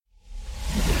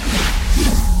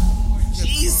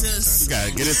Jesus. We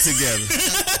gotta get it together. Got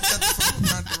the phone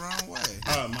turned the wrong way.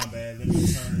 Oh, my bad. Let me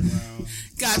turn it around.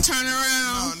 Gotta turn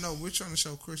around. No, we're trying to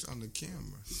show Chris on the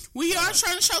camera. We are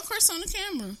trying to show Chris on the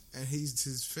camera. And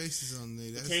his face is on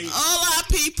there. That's Hola,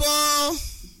 people.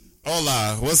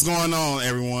 Hola. What's going on,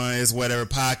 everyone? It's Whatever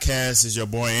Podcast. It's your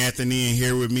boy Anthony, and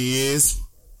here with me is...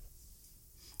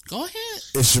 Go ahead.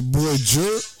 It's your boy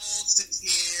Jerk.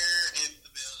 Here in the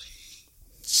building.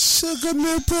 Sugar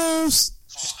nipples.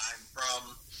 I'm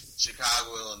from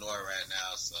Chicago, Illinois right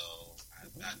now, so I'm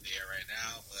not there right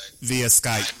now, but Via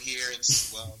Skype. I'm here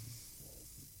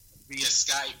via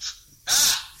Skype.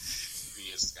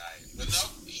 Via Skype. But no,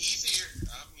 he's here.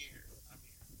 I'm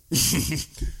here.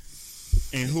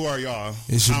 And who are y'all?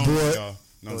 It's your I don't know boy. y'all.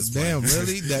 No, it's Damn, fine.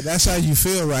 really? That's how you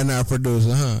feel right now,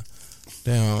 producer, huh?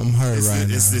 Damn, I'm hurt right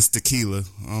now. It's this tequila.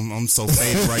 I'm so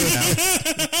faded right now.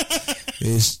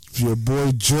 It's your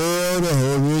boy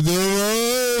Jordan.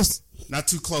 Not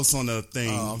too close on the thing.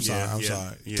 Oh, I'm sorry. I'm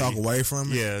sorry. Talk away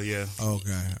from it? Yeah.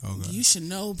 Okay. You should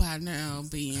know by now,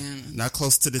 being Not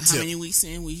close to the how tip. many weeks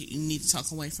in we need to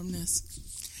talk away from this.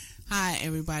 Hi,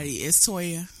 everybody. It's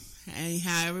Toya. Hey,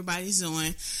 how everybody's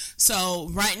doing? So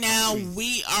right now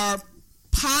we are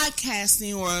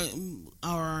podcasting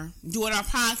or doing our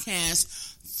podcast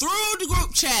through the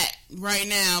group chat right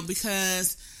now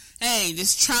because, hey,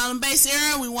 this trial and base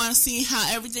era, we want to see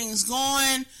how everything is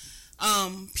going.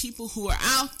 People who are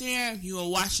out there, if you are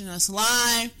watching us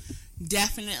live,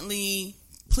 definitely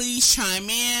please chime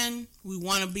in. We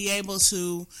want to be able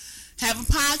to have a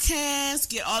podcast,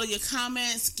 get all of your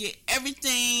comments, get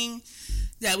everything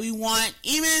that we want,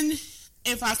 even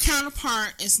if our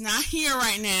counterpart is not here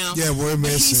right now. Yeah, we're but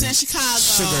missing. He's in Chicago.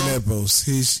 Sugar nipples.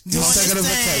 He's taking a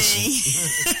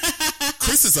vacation.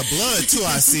 Chris is a blood too.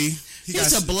 I see.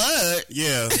 He's a blood.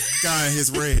 Yeah, guy in his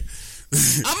red.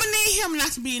 I'm gonna need him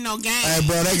not to be in no game. Hey,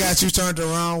 bro, they got you turned the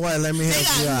wrong way. Let me help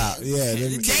you out. Yeah,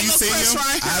 Can you see Chris him?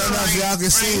 right here, I don't know if y'all can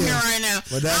see him, right now.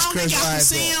 but that's I don't Chris think y'all right can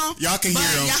see there. him. Y'all can but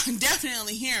hear him. Y'all can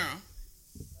definitely hear him.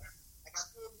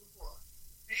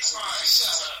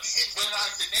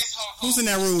 Who's in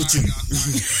that room with you?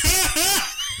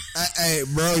 Hey,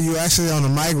 bro, you actually on the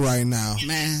mic right now.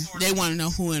 Man, they want to know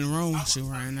who in the room with you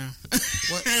right now.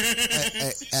 What?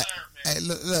 Hey,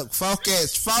 look,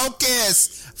 focus.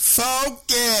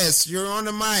 You're on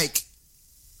the mic.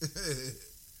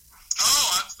 Oh,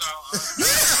 I'm sorry.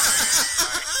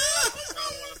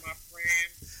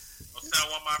 I'll tell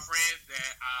one of my friends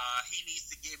that he needs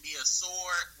to give me a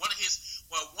sword. One of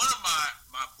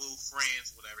my boo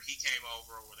friends, whatever, he came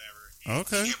over or whatever.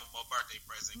 Okay. He gave him a birthday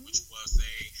present, which was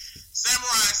a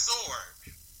samurai sword.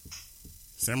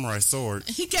 Samurai sword.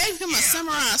 He gave him a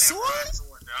samurai sword?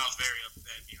 I was very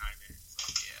upset behind that. So,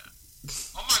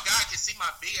 yeah. Oh, my God, I can see my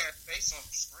big ass face on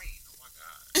the screen. Oh, my God.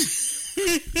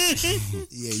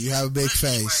 Yeah, you have a big face.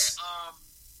 Anyway,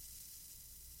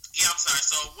 yeah, I'm sorry.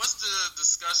 So, what's the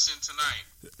discussion tonight?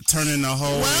 Turning a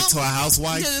hoe into a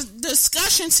housewife. The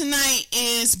discussion tonight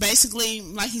is basically,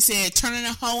 like he said, turning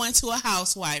a hoe into a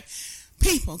housewife.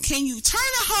 People, can you turn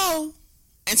a hoe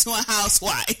into a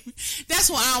housewife? That's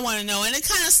what I want to know. And it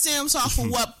kind of stems off of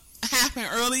what happened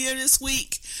earlier this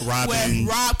week with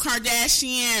Rob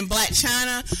Kardashian and Blac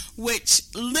Chyna, which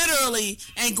literally,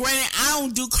 and granted, I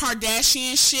don't do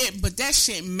Kardashian shit, but that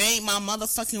shit made my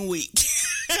motherfucking week.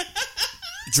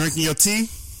 Drinking your tea?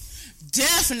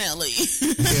 Definitely.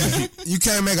 Yeah, you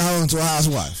can't make a hoe into a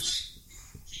housewife.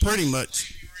 Pretty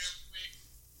much.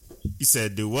 You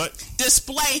said do what?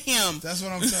 Display him. That's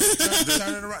what I'm saying.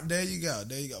 Turn it around. There you go.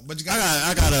 But you got.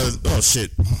 I got a. Oh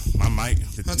shit! My mic.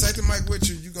 No, take the mic with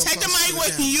you. You go. Take the mic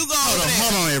with you. You go.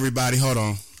 Hold on, everybody. Hold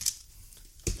on.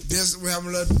 This we have a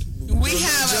little. We doing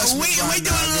a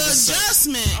little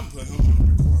adjustment. I'm putting him on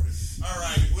the recorder. All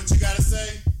right, what you gotta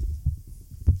say?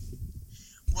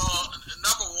 Well,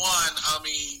 number one, I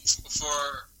mean,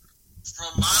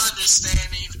 from my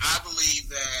understanding, I believe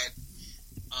that.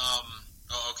 Oh,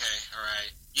 okay, all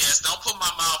right. Yes, don't put my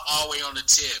mouth all the way on the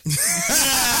tip.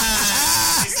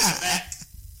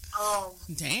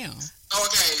 Damn.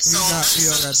 Okay, so I would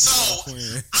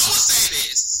say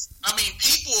this. I mean,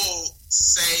 people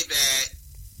say that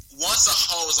once a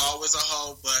hoe is always a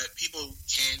hoe, but people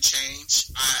can change.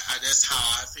 I that's how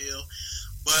I feel.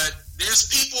 But there's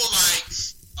people like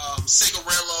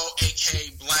Cigarillo,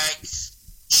 a.k.a. Blac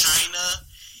Chyna.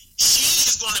 She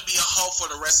is going to be a hoe for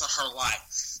the rest of her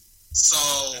life. So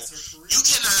you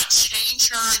cannot change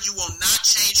her. You will not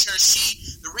change her.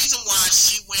 The reason why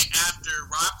she went after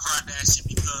Rob Kardashian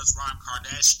because Rob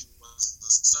Kardashian was the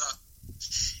sucker.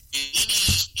 And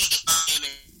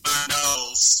anybody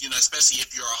knows, especially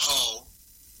if you're a hoe,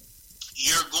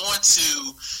 you're going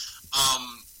to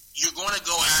you're going to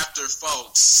go after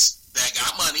folks that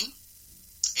got money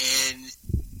and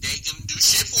they can do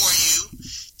shit for you,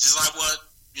 just like what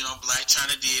Blac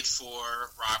Chyna did for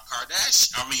Rob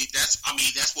Kardashian. I mean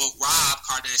that's what Rob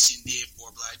Kardashian did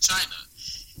for Blac Chyna.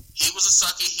 He was a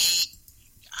sucker.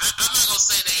 I'm not gonna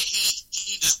say that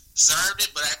he deserved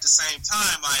it, but at the same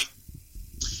time, like,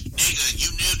 nigga,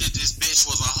 you knew that this bitch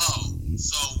was a hoe.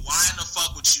 So why in the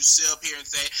fuck would you sit up here and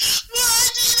say, well, I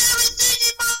did everything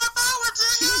in my power to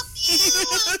help you?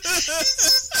 It's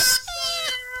just not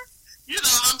fair.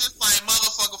 I'm just like,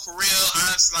 motherfucker, for real.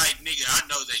 I'm just like, nigga, I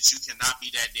know that you cannot be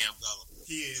that damn gullible.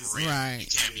 He is. Right. You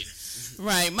can't be that.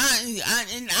 Right.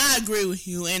 And I agree with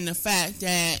you in the fact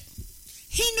that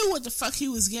he knew what the fuck he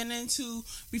was getting into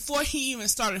before he even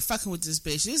started fucking with this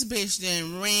bitch. This bitch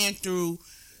then ran through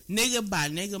nigga by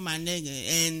nigga by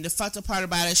nigga. And the fucked up part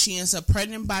about it, she ends up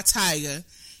pregnant by Tiger,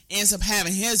 ends up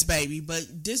having his baby, but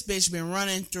this bitch been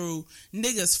running through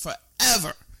niggas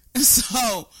forever.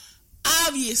 So,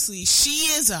 obviously,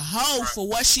 she is a hoe for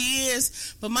what she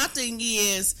is. But my thing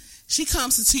is, she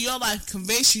comes into your life,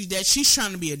 convince you that she's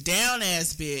trying to be a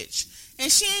down-ass bitch.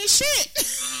 And she ain't shit.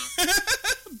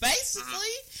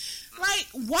 Basically. Like,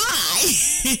 why?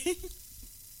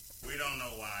 We don't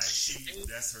know why.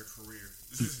 That's her career.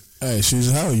 Hey, she's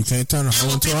a hoe. You can't turn a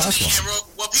hoe into a housewife.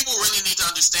 What people really need to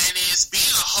understand is being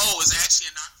a hoe is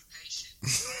actually an occupation.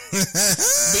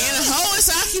 Being a hoe is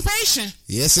an occupation.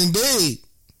 Yes, indeed.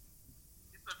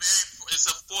 It's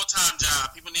a full-time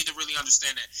job. People need to really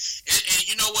understand that. And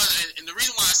you know what? And the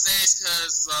reason why I say it's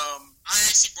because I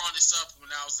actually brought this up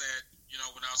when I was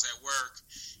at work,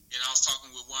 and I was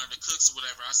talking with one of the cooks or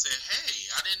whatever. I said, "Hey,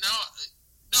 I didn't know."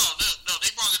 No, they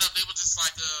brought it up. They were just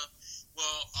like,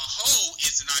 "Well, a hoe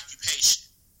is an occupation."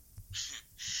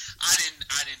 I didn't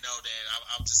know that.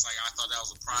 I was just like, I thought that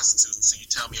was a prostitute. So you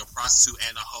tell me a prostitute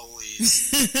and a hoe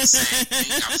is the same thing?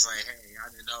 I was like, hey,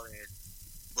 I didn't know that.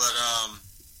 But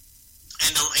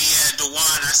and DeJuan,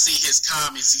 I see his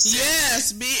comments. He said,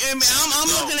 yes, I'm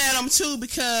looking at him too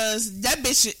because that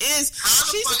bitch she's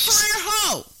a career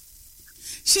hoe.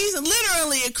 She's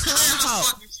literally a career hoe. How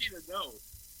the fuck is she to go?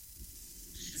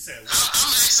 I'm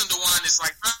asking DeJuan, it's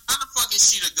like, how the fuck is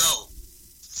she to go?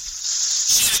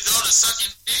 She to go to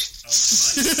sucking dick.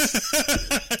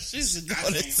 She's to go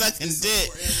to sucking dick.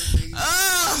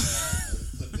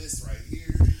 Put this right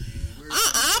here.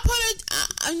 I'll put it.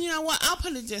 You know what? I'll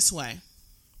put it this way.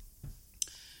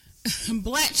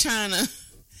 Blac Chyna,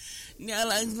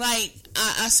 like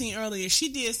I seen earlier, she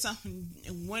did something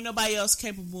when nobody else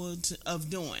capable of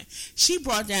doing. She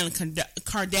brought down the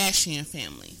Kardashian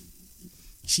family.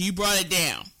 She brought it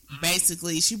down.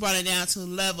 Basically, she brought it down to a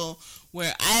level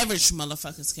where average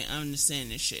motherfuckers can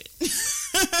understand this shit.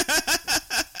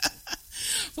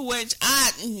 For which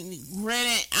I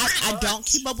don't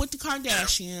keep up with the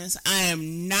Kardashians. I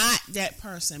am not that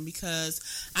person because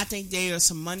I think they are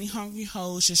some money hungry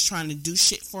hoes just trying to do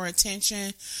shit for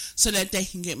attention so that they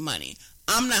can get money.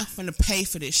 I'm not going to pay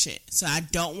for this shit. So I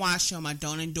don't watch them. I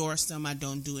don't endorse them. I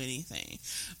don't do anything.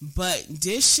 But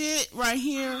this shit right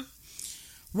here,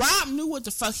 Rob knew what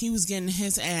the fuck he was getting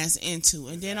his ass into.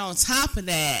 And then on top of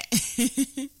that,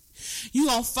 you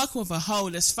gonna fuck with a hoe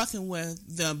that's fucking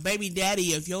with the baby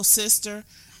daddy of your sister.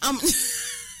 I mean,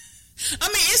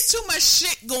 it's too much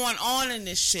shit going on in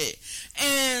this shit.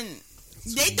 And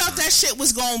they thought that shit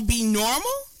was gonna be normal?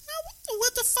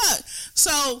 What the fuck?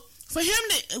 So, for him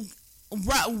to...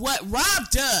 What Rob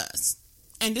does,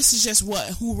 and this is just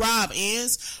who Rob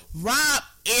is, Rob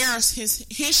airs his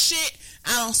shit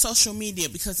out on social media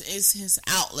because it's his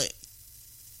outlet.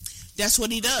 That's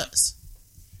what he does.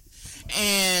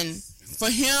 And for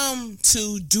him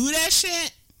to do that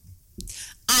shit,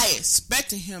 I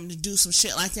expected him to do some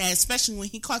shit like that, especially when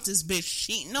he caught this bitch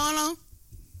cheating on him.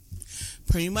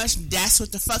 Pretty much that's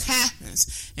what the fuck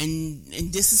happens. And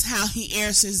this is how he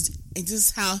airs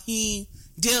he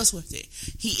deals with it.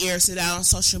 He airs it out on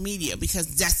social media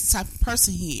because that's the type of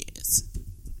person he is.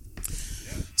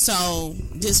 So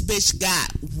this bitch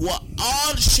got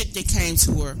all the shit that came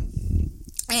to her.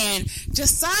 And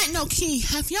just side note, Key,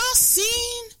 have y'all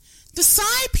seen the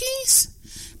side piece?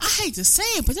 I hate to say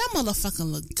it, but that motherfucker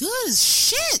look good as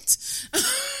shit.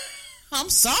 I'm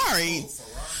sorry.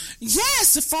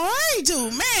 Yes, the Ferrari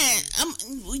dude, man.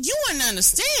 You wouldn't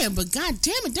understand, but god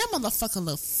damn it, that motherfucker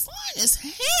look fun as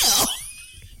hell.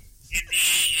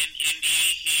 Indeed,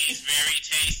 he's very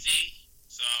tasty.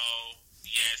 So,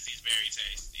 yes, he's very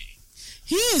tasty.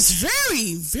 He is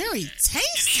very, very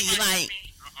tasty. Like,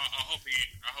 I hope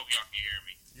y'all can hear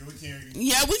me. Yeah, we can hear you.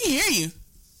 Yeah, we can hear you.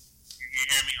 You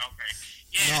can hear me? Okay.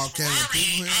 Yes, No, okay,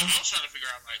 Ferrari, I was trying to figure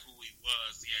out, like, who he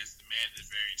was. Yes, the man is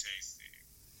very tasty.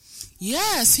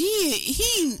 Yes,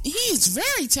 he's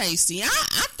very tasty.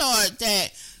 I thought that,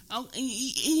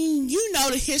 you know,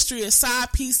 the history of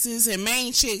side pieces and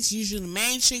main chicks. Usually the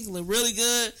main chick look really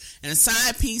good and the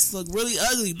side piece look really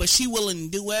ugly, but she willing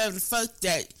to do whatever the fuck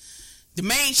that the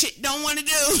main chick don't want to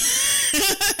do.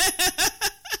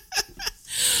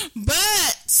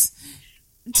 But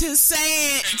to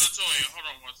say it, hey, Latoya, hold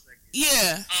on one second.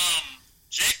 yeah.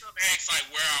 Jacob asked like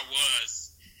where I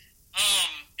was.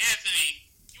 Anthony,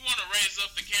 you want to raise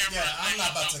up the camera? Yeah, I'm and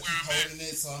not let about me to know keep where I'm holding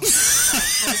it, so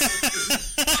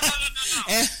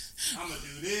at. I'm gonna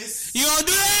do this. You gonna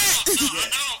do that?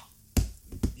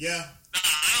 Yeah.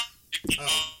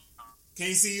 Can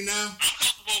you see you now? I'm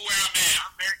comfortable where I'm at.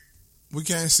 We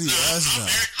can't see us I'm though.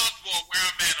 very comfortable where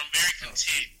I'm at. I'm very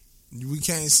content. We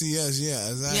can't see us. Yeah,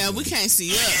 exactly. Yeah, we can't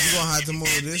see us. You're gonna have to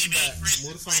move this Even back. for instance,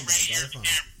 Move the phone back. right here,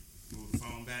 Move the phone. Move the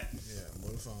phone back. Yeah,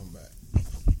 move the phone back.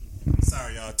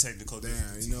 Sorry, y'all. Technical Damn,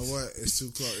 difficulties. you know what? It's too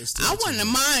close. It's too I wouldn't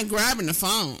mind grabbing the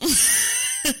phone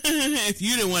if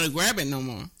you didn't want to grab it no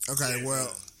more. Okay,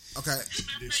 well, okay.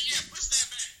 Yeah, push that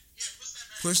back.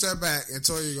 Push that back, and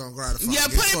Toya gonna grab the phone. Yeah,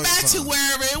 Get put it Toya's back to phone.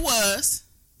 wherever it was.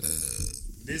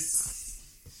 This.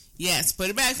 Yes, put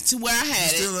it back to where I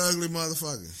had Still it. an ugly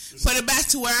motherfucker. Put it back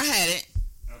to where I had it.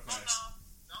 Okay.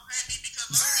 Don't hate me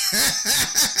because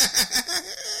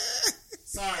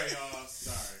Sorry, y'all.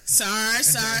 Sorry.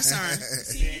 Sorry.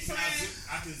 Then can I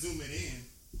can zoom it in,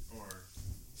 or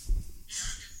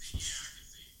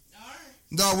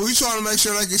No, we trying to make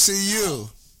sure they can see you.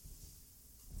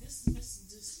 This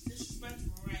is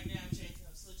disrespectful right now,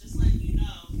 Jacob. So just letting you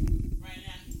know, right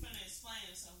now, he's finna explain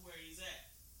himself where he's at.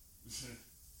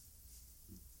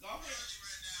 Go ahead.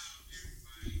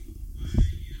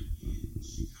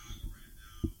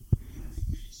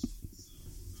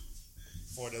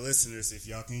 for the listeners, if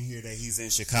y'all can hear that he's in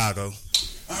Chicago.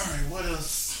 All right, what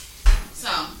else? So,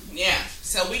 yeah.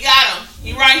 So we got him.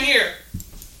 He right here.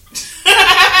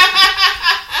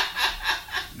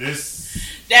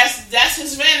 That's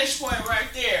his vantage point right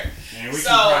there. And we can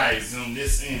probably zoom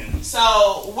this in.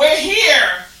 So we're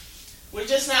here. We're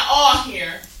just not all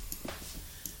here.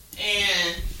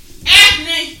 And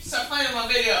Anthony, stop playing my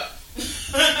video. I was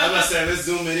about to say, let's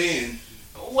zoom it in.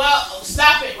 Well,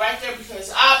 stop it right there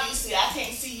because obviously I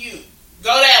can't see you.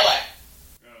 Go that way.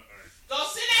 Go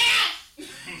sit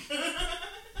down.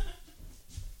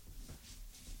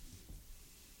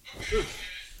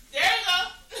 There you go.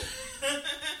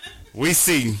 We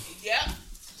see. Yep.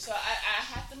 So I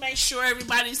have to make sure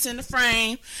everybody's in the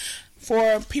frame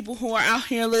for people who are out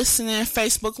here listening.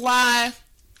 Facebook Live.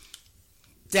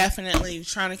 Definitely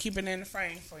trying to keep it in the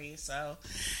frame for you. So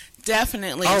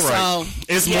definitely. All right. So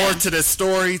it's more to the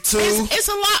story too. It's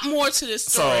a lot more to this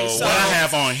story. So what I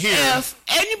have on here. If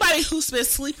anybody who's been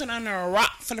sleeping under a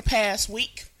rock for the past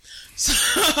week, so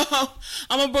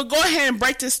I'm gonna go ahead and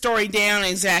break this story down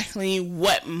exactly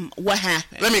what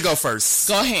happened. Let me go first.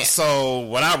 Go ahead. So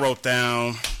what I wrote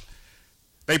down,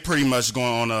 they pretty much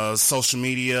going on social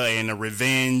media and a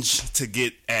revenge to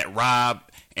get at Rob,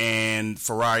 and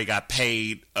Ferrari got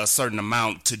paid a certain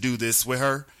amount to do this with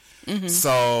her. Mm-hmm.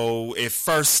 So it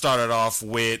first started off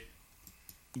with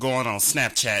going on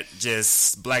Snapchat,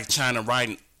 just Black China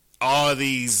writing all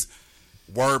these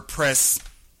WordPress,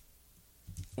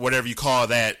 whatever you call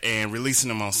that, and releasing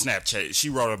them on Snapchat. She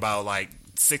wrote about like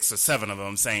 6 or 7 of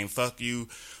them saying, fuck you,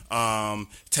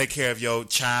 take care of your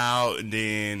child. And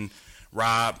then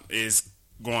Rob is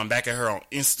going back at her on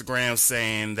Instagram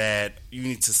saying that you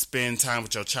need to spend time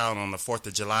with your child on the 4th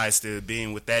of July instead of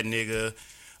being with that nigga,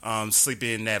 sleeping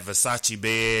in that Versace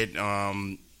bed,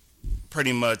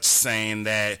 pretty much saying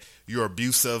that you're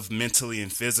abusive mentally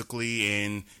and physically.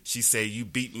 And she said, you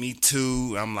beat me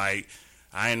too. I'm like,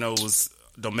 I didn't know it was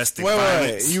domestic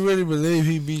violence. Wait, you really believe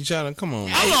he beat China? Come on,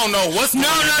 man. I don't know what's going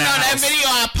on. No. That house. video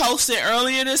I posted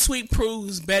earlier this week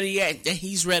proves better yet that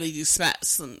he's ready to slap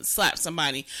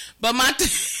somebody. But my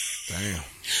Damn.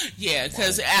 yeah,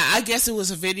 because I guess it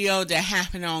was a video that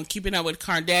happened on Keeping Up with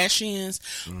Kardashians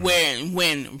when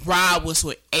Rob was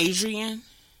with Adrian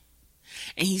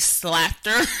and he slapped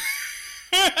her.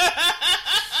 I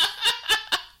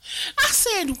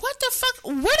said, what the fuck?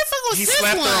 Where the fuck was He this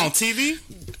slapped one? her on TV?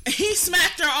 He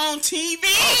smacked her on TV.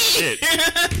 Oh, shit.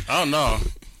 Oh, no.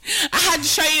 I had to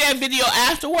show you that video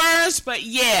afterwards, but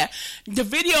yeah, the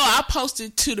video I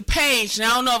posted to the page, and I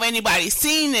don't know if anybody's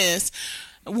seen this,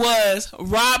 was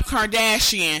Rob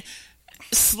Kardashian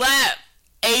slapped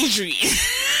Adrian.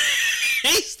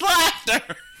 He slapped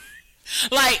her.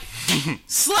 Like,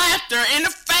 slapped her in the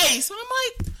face. And I'm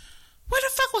like, where the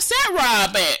fuck was that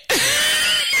Rob at?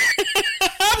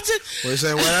 I'm just We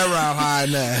say whatever I'm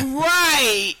hiding at.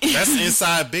 right. That's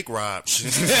inside Big Rob.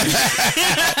 Inside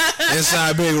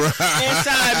Big Rob.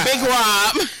 Inside Big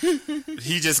Rob.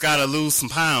 He just got to lose some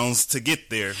pounds to get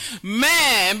there.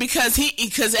 Man, because at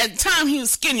the time he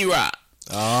was Skinny Rob.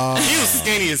 Oh. He was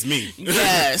skinny as me.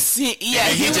 Yes. He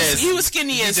was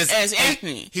skinny as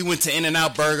Anthony. He went to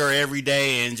In-N-Out Burger every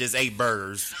day and just ate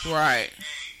burgers. Right. And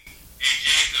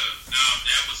Jacob, no,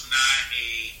 that was not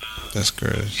a That's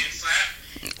crazy. chin slap.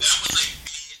 That was a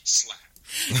bitch slap.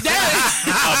 That A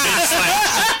bitch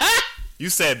slap. You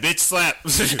said bitch slap.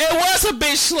 it was a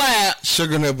bitch slap.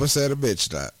 Sugar Nipple said a bitch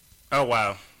that. Oh,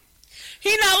 wow.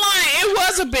 He not lying. It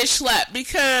was a bitch slap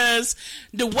because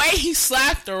the way he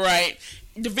slapped her, right?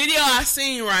 The video I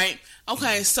seen, right?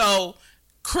 Okay, so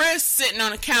Chris sitting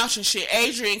on the couch and shit.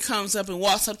 Adrian comes up and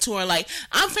walks up to her like,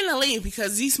 I'm finna leave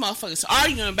because these motherfuckers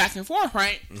arguing back and forth,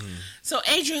 right? Mm-hmm. So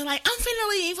Adrian like, I'm finna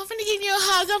leave. I'm finna give you a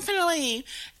hug. I'm finna leave.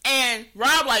 And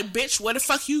Rob like, bitch, where the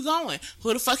fuck you going?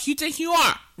 Who the fuck you think you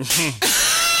are?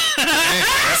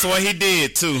 That's what he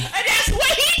did, too. And that's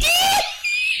what he did.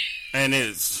 And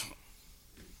it's...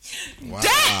 Wow.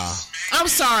 I'm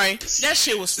sorry. That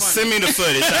shit was funny. Send me the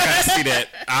footage. I gotta see that.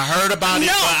 I heard about it,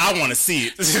 No. but I want to see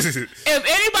it. If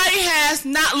anybody has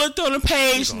not looked on the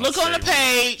page, look on the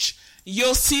page.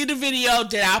 You'll see the video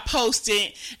that I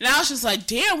posted. And I was just like,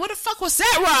 damn, where the fuck was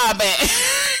that Rob at?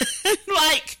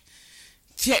 Like,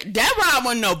 that Rob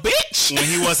wasn't no bitch. When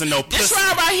he wasn't no This pussy.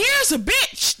 Rob right here is a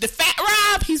bitch. The fat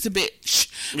Rob, he's a bitch.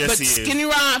 Yes, but he is. skinny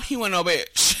Rob, he wasn't no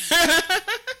bitch.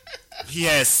 He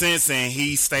had sense and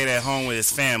he stayed at home with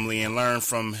his family and learned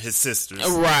from his sisters.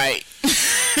 Right.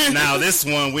 Now this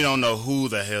one, we don't know who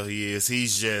the hell he is.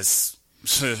 He's just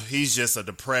a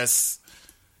depressed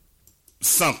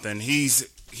something. He's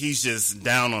just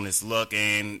down on his luck,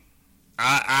 and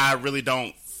I really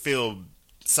don't feel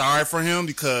sorry for him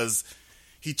because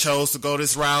he chose to go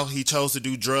this route. He chose to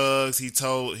do drugs. He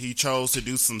chose to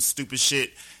do some stupid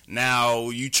shit.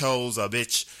 Now you chose a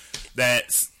bitch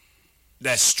that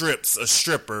strips, a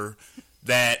stripper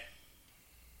that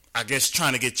I guess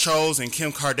trying to get chose, and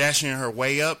Kim Kardashian her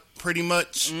way up pretty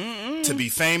much to be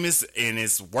famous, and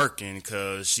it's working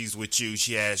because she's with you.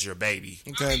 She has your baby.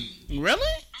 Okay. Really? I mean,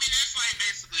 that's like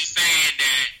basically saying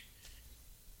that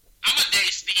I'm gonna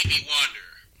date Stevie Wonder,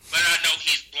 but I know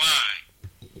he's blind.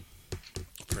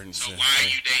 Pretty So soon. why are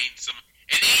you dating some?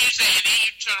 And then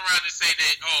you turn around and say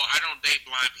that, oh, I don't date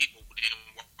blind people. Then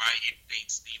why you date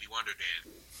Stevie Wonder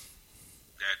then?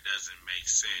 That doesn't make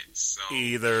sense. So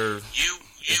Either you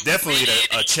it's definitely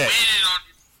a check.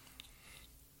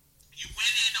 You went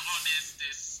in on this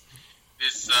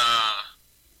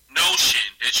notion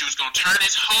that you was gonna turn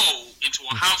this hoe into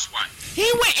a housewife. He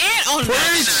went in on That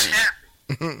that. did not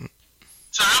happen.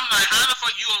 So I'm like, how the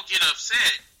fuck you gonna get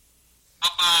upset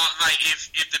about like if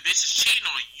the bitch is cheating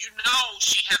on you? You know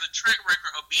she has a track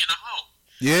record of being a hoe.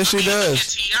 Yeah, she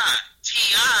does.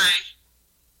 T.I.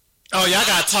 Oh, y'all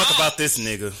gotta talk about this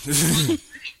nigga.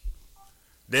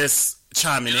 This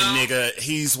chiming in nigga,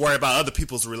 he's worried about other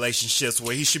people's relationships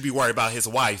where he should be worried about his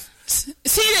wife. See,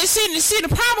 the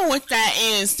problem with that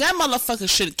is that motherfucker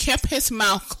should have kept his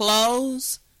mouth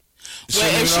closed.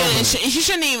 He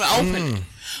shouldn't even open it.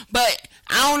 But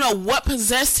I don't know what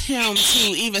possessed him to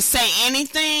even say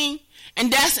anything.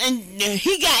 And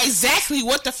he got exactly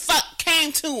what the fuck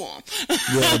came to him.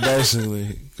 Yeah,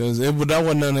 basically. Because that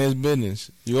wasn't none of his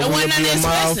business. You It open wasn't up none of your his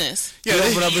mouth. business. You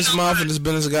open up his mouth and his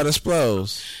business got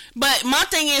exposed. But my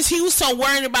thing is, he was so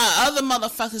worried about other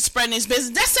motherfuckers spreading his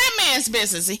business. That's that man's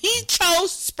business. And he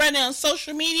chose to spread it on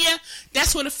social media.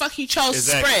 That's what the fuck he chose to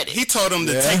spread it. He told him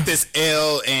to take this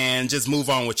L and just move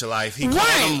on with your life. He called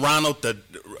him Ronald he called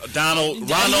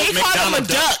him a McDonald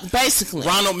duck, basically.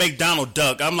 Ronald McDonald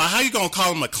Duck. I'm like, how you gonna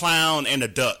call him a clown and a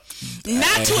duck?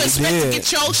 Not to he expect to did.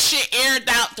 get your shit aired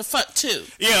out the fuck too.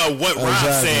 Yeah, what Rob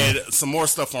Exactly. said, some more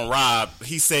stuff on Rob.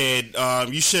 He said,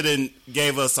 you shouldn't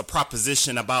gave us a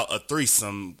proposition about a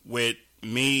threesome with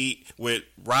me, with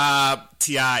Rob,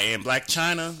 T.I., and Black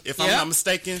China, if I'm not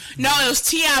mistaken. No, it was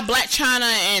T.I., Black China,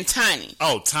 and Tiny.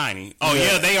 Oh, Tiny. Oh,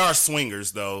 yeah, they are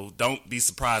swingers, though. Don't be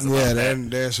surprised about Yeah,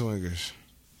 that. they're swingers.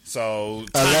 So,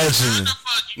 Allegedly.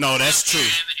 No, that's true.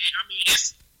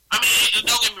 I mean,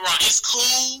 don't get me wrong. It's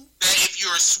cool that if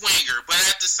you're a swinger, but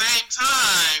at the same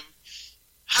time,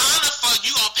 how the fuck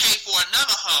you gonna pay for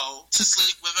another hoe to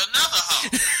sleep with another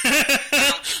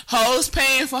hoe? Hoes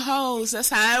paying for hoes. That's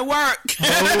how it work.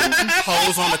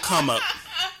 Hoes on the come up.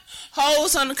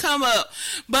 hoes on the come up.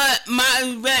 But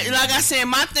like I said,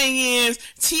 my thing is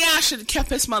T.I. should have kept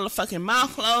his motherfucking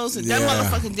mouth closed. If that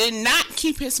motherfucker did not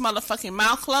keep his motherfucking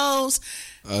mouth closed,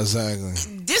 exactly.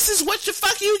 This is what the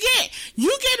fuck you get.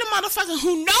 You get a motherfucker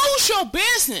who knows your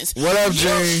business. What up,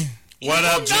 Gene? What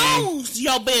up, Gene? Knows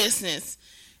your business.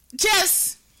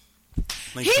 Just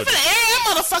he finna air that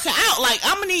motherfucker out. Like,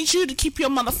 I'm gonna need you to keep your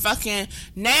motherfucking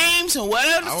names and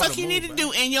whatever the fuck you need to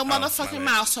do in your motherfucking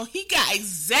mouth. So he got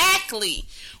exactly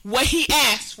what he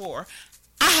asked for.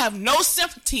 I have no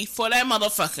sympathy for that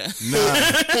motherfucker.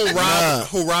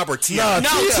 Who Rob or T.I.? No,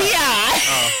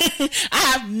 T.I. I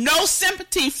have no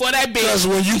sympathy for that bitch. Because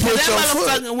when you put your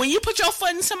foot, when you put your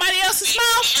foot in somebody else's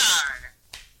mouth,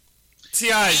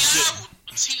 T.I.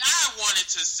 wanted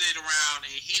to sit around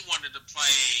and he wanted to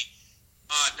play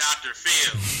Dr.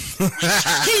 Phil.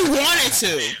 He wanted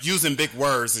to. Using big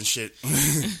words and shit.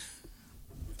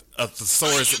 A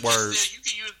thesaurus words. You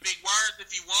can use big words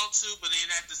if you want to, but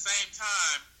then at the same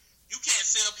time, you can't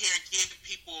sit up here and give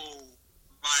people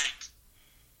like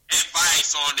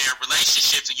advice on their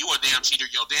relationships and you a damn cheater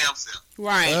your damn self.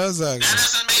 Right. Exactly. That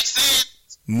doesn't make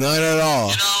sense. None at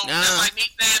all. You know, that's like me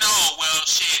saying, oh, well,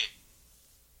 shit.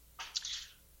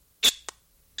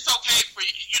 It's okay for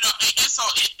you. You know,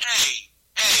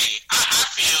 hey, I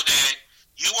feel that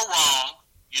you were wrong,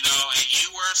 you know, and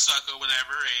you were a sucker,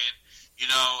 whatever, and you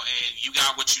know, and you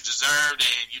got what you deserved,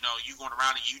 and you know, you going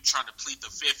around and you trying to plead the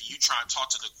fifth, you trying to talk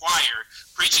to the choir,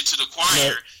 preaching to the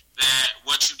choir that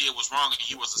what you did was wrong and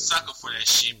you was a sucker for that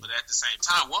shit. But at the same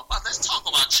time, let's talk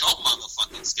about your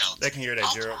motherfucking skeleton. They can hear that,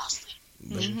 Gerald.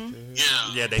 Mm-hmm.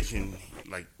 Yeah, they can.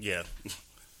 Like, yeah.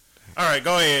 All right,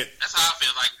 go ahead. That's how I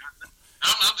feel. Like,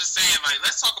 I'm just saying, like,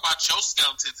 let's talk about your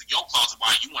skeletons in your closet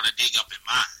while you want to dig up in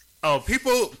mine. Oh,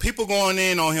 people going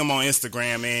in on him on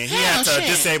Instagram, and he had to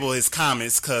disable his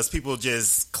comments because people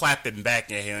just clapping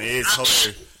back at him. It's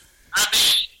hilarious.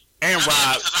 And Rob.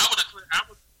 Because I would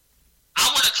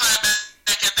have clapped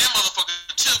back at that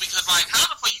motherfucker too. Because like, how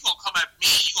the fuck you gonna come at me?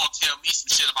 You gonna tell me some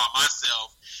shit about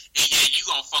myself, and yeah, you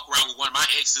gonna fuck around with one of my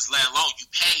exes, let alone you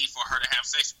paid for her to have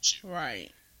sex with you.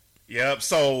 Right. Yep.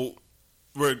 So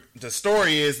the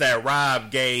story is that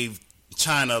Rob gave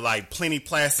China like plenty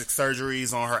plastic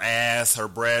surgeries on her ass, her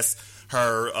breast,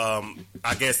 her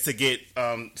I guess to get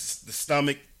the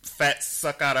stomach fat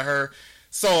sucked out of her.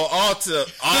 So all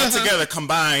together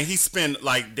combined, he spent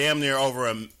like damn near to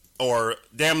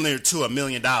 $1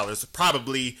 million,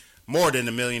 probably more than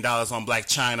 $1 million on Black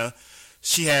China.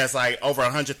 She has like over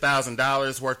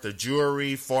 $100,000 worth of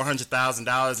jewelry,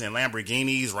 $400,000 in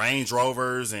Lamborghinis, Range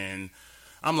Rovers, and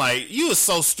I'm like, you are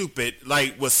so stupid.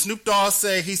 Like what Snoop Dogg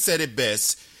said, he said it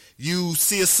best. You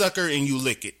see a sucker and you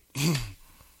lick it.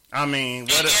 I mean,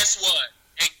 guess what?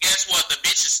 The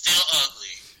bitch is still ugly.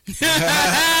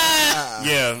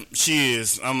 Yeah, she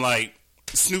is. I'm like,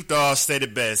 Snoop Dogg said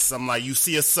it best. I'm like, you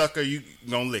see a sucker, you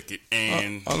gonna lick it.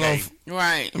 And hey.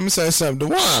 Right. Let me say something.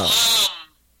 Wow.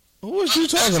 Who was you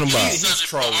talking about? He's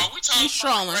trolling. Are we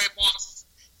talking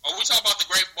about the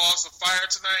Great Balls of Fire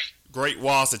tonight? Great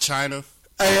Walls of China.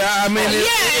 Hey, I mean,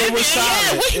 it was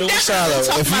solid. It was solid.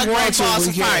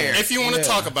 If you want to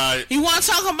talk about it. You want to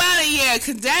talk about it, yeah,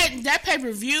 because that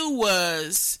pay-per-view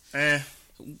was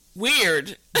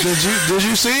weird. Did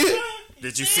you see it?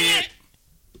 Did you see it?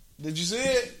 Did you see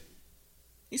it?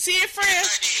 You see it, Fred?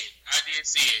 I did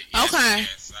see it. Yes, okay.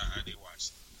 Yes, I did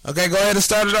watch it. Okay, go ahead and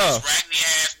start it off. Raggedy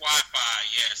ass Wi-Fi.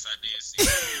 Yes, I did see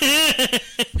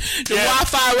it. The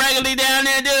Wi-Fi raggedy down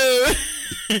there, dude.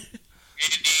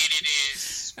 Indeed, it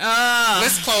is.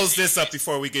 Let's close this up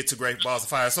before we get to Great Balls of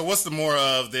Fire. So what's the moral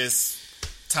of this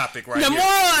topic right here? The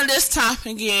moral of this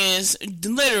topic is,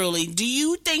 literally, do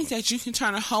you think that you can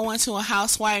turn a hoe into a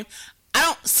housewife? I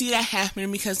don't see that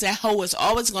happening because that hoe is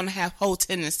always going to have hoe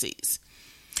tendencies.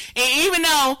 And even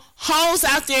though hoes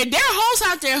out there, there are hoes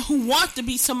out there who want to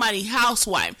be somebody's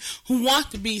housewife, who want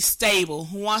to be stable,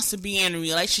 who wants to be in a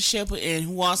relationship, and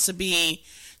who wants to be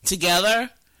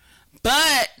together.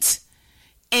 But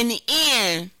in the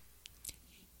end,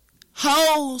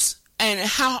 hoes and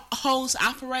how hoes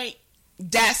operate,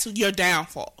 that's your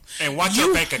downfall. And watch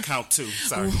your bank account too.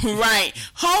 Sorry. Right.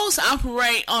 Hoes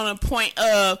operate on a point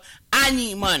of, I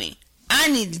need money. I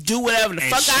need to do whatever the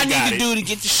fuck I need to do to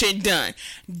get the shit done.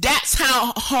 That's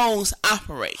how hoes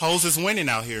operate. Hoes is winning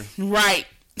out here. Right.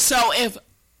 So if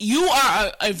you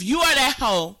are that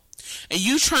hoe and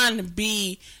you trying to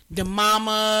be the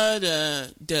mama,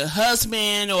 the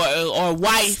husband or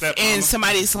wife in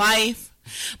somebody's life,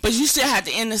 but you still have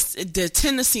the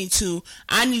tendency to,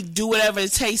 I need to do whatever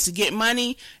it takes to get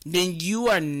money, then you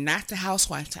are not the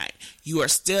housewife type. You are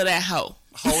still that hoe.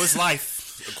 Hoe is life.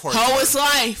 Hoe is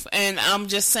life. And I'm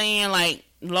just saying, like,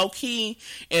 low key,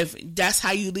 if that's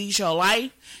how you lead your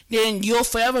life, then you'll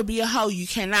forever be a hoe. You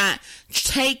cannot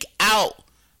take out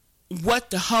what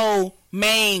the whole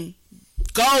main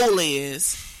goal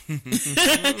is. You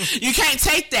can't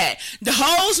take that. The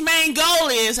hoe's main goal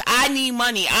is, I need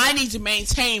money. I need to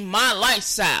maintain my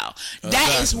lifestyle.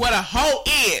 That is what a hoe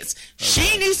is.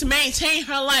 She needs to maintain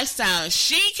her lifestyle. If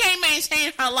she can't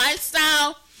maintain her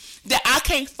lifestyle, then I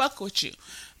can't fuck with you.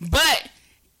 But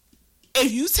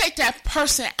if you take that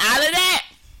person out of that,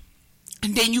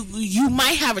 then you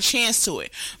might have a chance to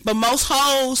it. But most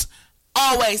hoes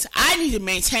always, I need to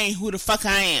maintain who the fuck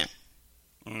I am.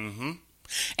 Mm-hmm.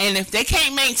 And if they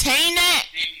can't maintain that,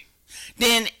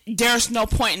 then there's no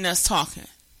point in us talking.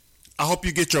 I hope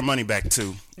you get your money back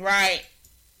too. Right.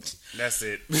 That's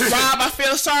it. Rob, I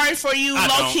feel sorry for you,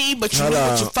 low key, but you know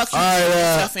what you fucking get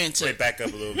yourself into. Wait, back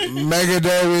up a little bit. Megan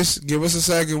Davis, give us a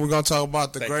second. We're going to talk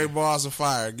about the Great Balls of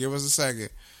Fire. Give us a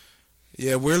second.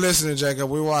 Yeah, we're listening, Jacob.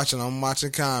 We're watching. I'm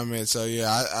watching comments. So,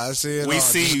 yeah, I see it. We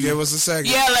see Just you. Give us a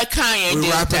second. Yeah, let Kanye deal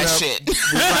with that shit.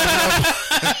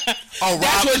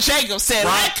 That's what Jacob said.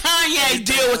 Let Kanye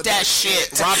deal with that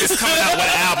shit. Rob is coming out with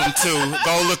an album, too.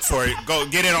 Go look for it. Go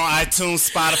get it on iTunes,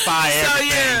 Spotify,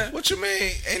 everything. Yeah. What you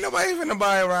mean? Ain't nobody finna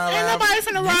buy a Rob. Ain't nobody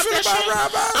finna rob that shit.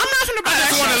 I'm not finna buy I that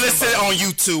just shit. want to listen on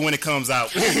YouTube when it comes out.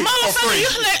 Motherfucker,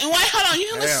 you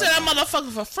can listen to that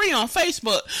motherfucker for free on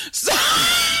Facebook. So,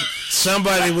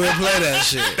 somebody will play that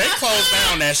shit. They closed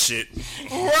down that shit.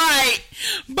 Right.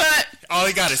 But all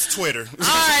he got is Twitter.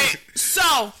 Alright,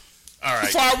 so all right.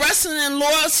 For our wrestling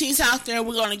loyalties out there,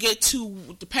 we're gonna get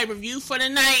to the pay-per-view for the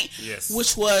night. Yes.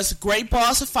 Which was Great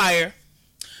Balls of Fire.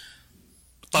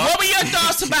 What were your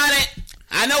thoughts about it?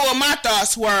 I know what my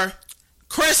thoughts were.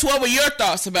 Chris, what were your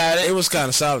thoughts about it? It was kind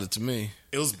of solid to me.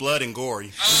 It was blood and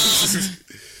gory.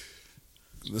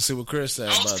 Let's see what Chris said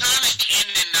about it. I was kind of in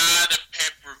and out of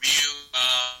pay-per-view.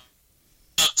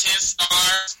 Of 10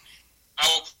 stars, I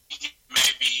will give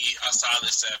maybe a solid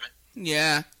 7.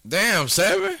 Yeah. Damn,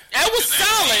 7? It was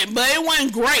solid, but it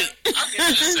wasn't great. I'll give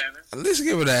it a 7. At least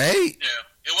give it an 8. Yeah.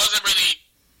 It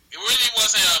really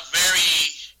wasn't a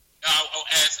very,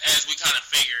 as we kind of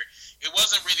figured, it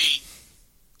wasn't really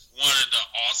one of the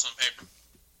awesome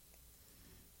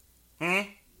pay-per-view.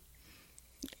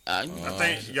 I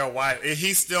think your wife.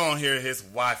 He's still on here. His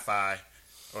Wi-Fi,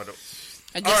 or the.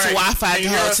 I guess the Wi-Fi at the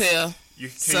hotel. You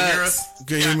can hear us?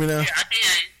 Can you hear me now? Yeah, I can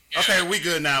hear you. Yeah. Okay, we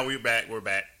good now. We're back.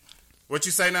 What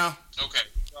you say now? Okay,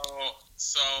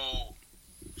 so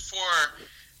for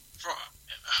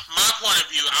my point of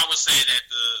view, I would say that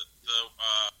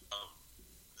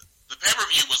the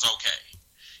pay-per-view was okay.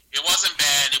 It wasn't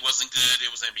bad. It wasn't good.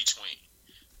 It was in between.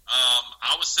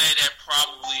 I would say that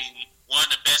probably one of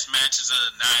the best matches of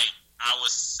the night, I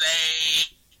would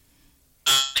say.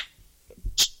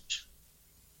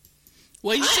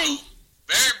 What you think?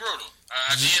 Very brutal.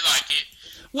 I did like it.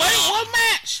 What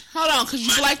match? Hold on, because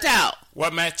you blacked out.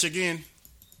 What match again?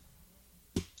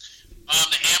 The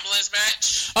ambulance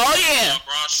match. Oh, yeah.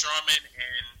 Braun Strowman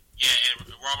and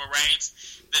Roman Reigns.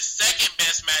 The second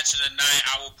best match of the night,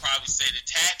 I will probably say the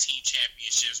tag team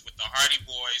championships with the Hardy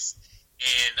Boys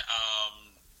and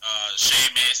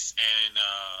Sheamus and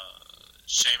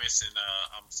Sheamus and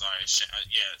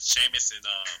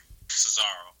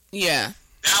Cesaro. Yeah.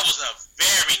 That was a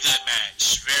very good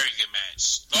match. Very good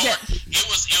match. Lord, it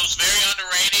was very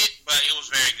underrated, but it was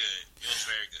very good. It was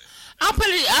very good.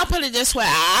 I'll put it this way.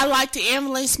 I like the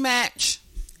ambulance match.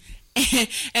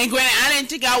 And granted, I didn't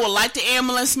think I would like the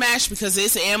ambulance match because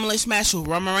it's an ambulance match with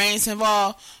Roman Reigns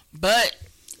involved, but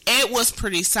it was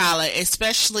pretty solid,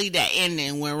 especially that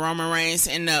ending when Roman Reigns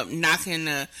ended up knocking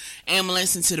the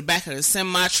ambulance into the back of the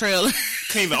semi-trailer.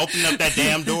 Can't even open up that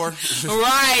damn door.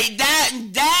 Right.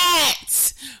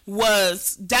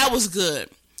 That was good.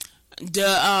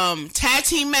 The tag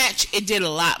team match, it did a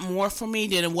lot more for me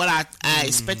than what I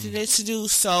expected it to do.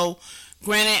 So,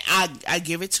 granted, I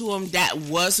give it to him. That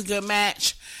was a good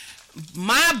match.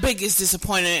 My biggest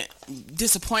disappointment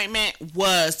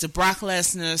was the Brock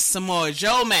Lesnar Samoa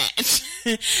Joe match.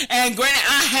 And granted,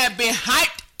 I had been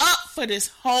hyped up for this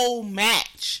whole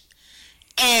match.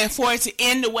 And for it to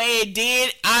end the way it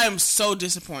did, I am so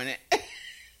disappointed.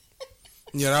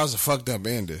 Yeah, that was a fucked up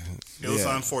ending. It was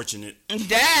unfortunate.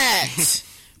 That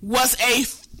was a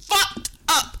fucked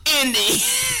up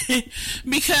ending.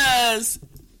 Because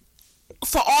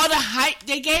for all the hype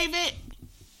they gave it,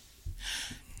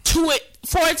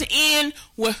 for it to end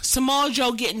with Samoa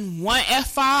Joe getting one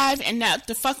F5 and that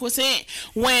the fuck was it.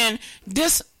 When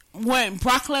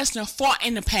Brock Lesnar fought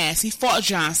in the past, he fought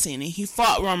John Cena, he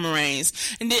fought Roman Reigns,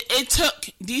 and it took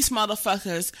these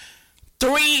motherfuckers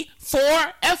 3, 4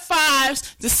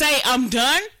 F5s to say I'm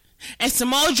done, and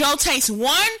Samoa Joe takes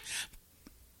one,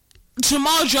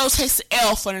 Samoa Joe takes the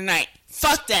L for the night.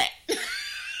 Fuck that.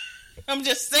 I'm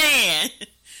just saying.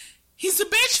 He's a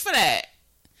bitch for that.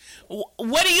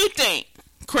 What do you think,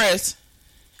 Chris?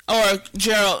 Or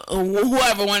Gerald, or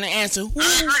whoever want to answer.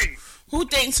 I agree. Who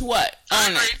thinks what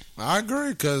on it? I agree,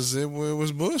 because it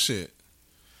was bullshit.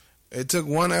 It took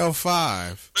one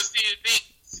L5. But see, the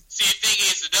thing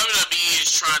is, the WWE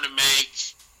is trying to make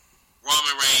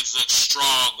Roman Reigns look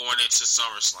strong going into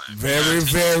SummerSlam. Very,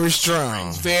 very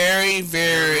strong. Very,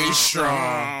 very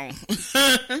strong. They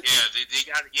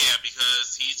got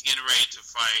because he's getting ready to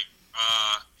fight.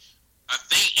 I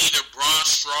think either Braun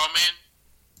Strowman.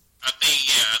 I think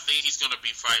he's gonna be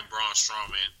fighting Braun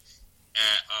Strowman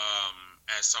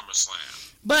at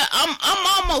SummerSlam. But I'm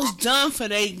almost done for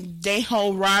they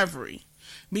whole rivalry,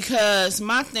 because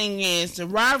my thing is the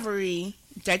rivalry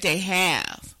that they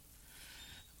have.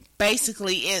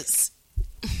 Basically,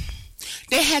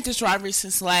 they had this rivalry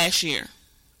since last year,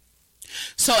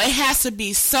 so it has to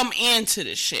be some end to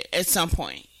this shit at some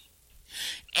point.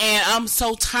 And I'm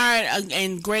so tired.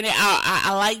 And granted,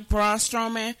 I like Braun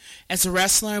Strowman as a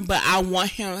wrestler, but I want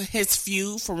his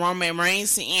feud for Roman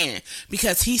Reigns to end,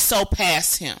 because he's so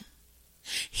past him.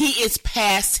 He is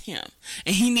past him,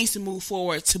 and he needs to move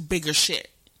forward to bigger shit.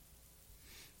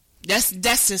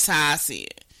 That's just how I see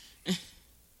it.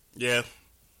 Yeah,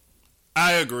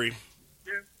 I agree.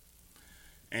 Yeah.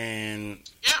 And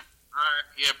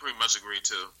I pretty much agree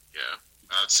too.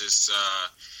 Yeah, it's just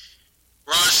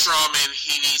Braun Strowman.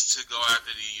 He needs to go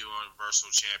after the Universal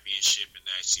Championship and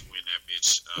actually win that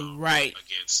bitch. Right.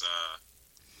 Against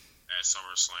at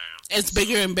SummerSlam. It's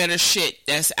bigger and better shit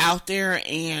that's out there,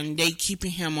 and they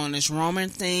keeping him on this Roman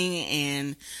thing,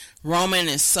 and Roman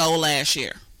is so last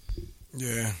year.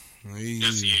 Yeah.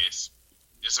 Yes, he is.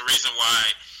 It's the reason why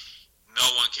no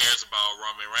one cares about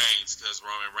Roman Reigns, because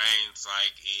Roman Reigns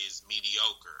is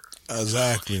mediocre.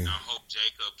 Exactly. And I hope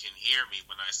Jacob can hear me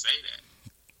when I say that.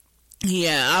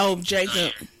 Yeah, I hope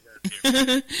Jacob.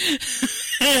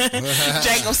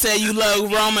 Jacob said you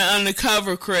love Roman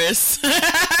undercover, Chris. Not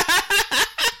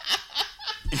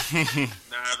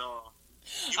at all.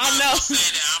 You I know. Say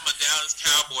that I'm a Dallas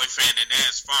Cowboy fan, and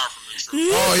that's far from the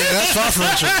truth. Oh, yeah, that's far from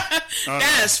the truth.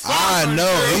 That is far I from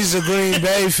know. true. He's a Green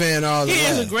Bay fan all the He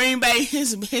time. is a Green Bay.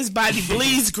 His body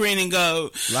bleeds green and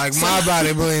gold. Like my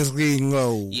body bleeds green and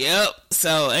gold. Yep.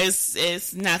 So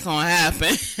it's not gonna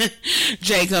happen.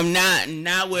 Jacob,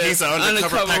 not with he's an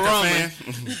undercover Packer Roman.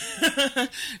 fan.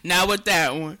 Not with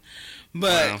that one.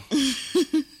 But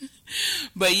Wow.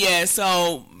 but yeah.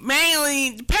 So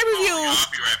mainly the pay per view.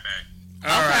 I'll be right back.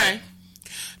 All right.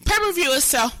 Pay per view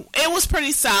itself, it was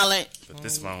pretty solid. But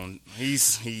this phone,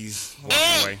 he's walking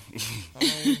And- away. How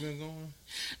long you been going?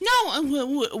 No,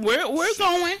 we're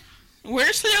going.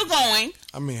 We're still going.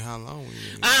 I mean, how long we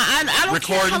been going? I don't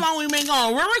care Recording? how long we've been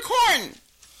going. We're recording.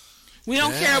 We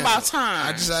don't care about time.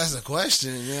 I just asked a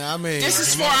question. Yeah, I mean, This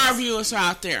is for our viewers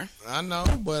out there. I know,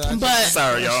 but I just But- asked a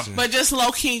Sorry, y'all. question. But just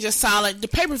low key, just solid. The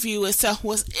pay per view itself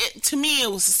to me,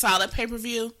 it was a solid pay per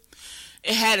view.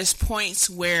 It had its points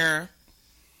where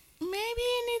maybe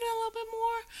it needed a little bit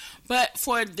more, but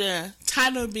for the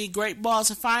title to be Great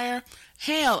Balls of Fire,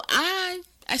 hell, I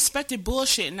expected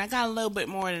bullshit, and I got a little bit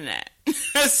more than that.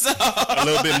 So A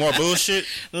little bit more bullshit.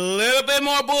 a little bit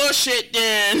more bullshit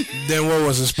than Then what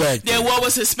was expected? what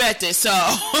was expected. So,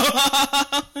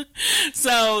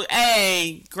 so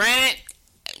hey, granted,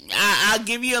 I'll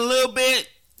give you a little bit,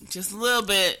 just a little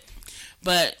bit.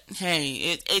 But hey,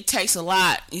 it takes a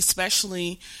lot,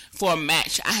 especially for a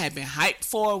match I had been hyped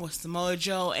for with Samoa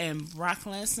Joe and Brock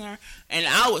Lesnar, and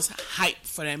I was hyped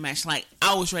for that match. Like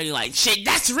I was ready, like shit.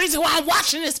 That's the reason why I'm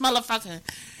watching this motherfucker.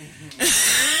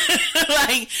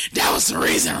 Like that was the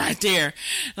reason right there.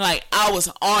 Like I was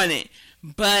on it.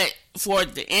 But for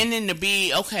the ending to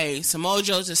be okay, Samoa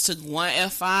Joe just took one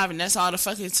F5 and that's all the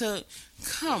fuck it took.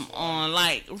 Come on,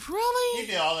 like really? He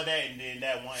did all of that and then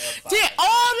that one F5. Did all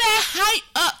that hype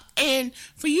up, and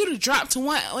for you to drop to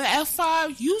one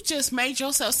F5, you just made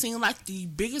yourself seem like the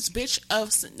biggest bitch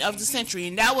of the century,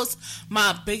 and that was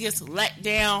my biggest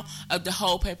letdown of the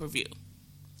whole pay per view.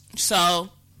 So,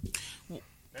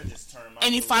 That just turned my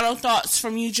any mood. final thoughts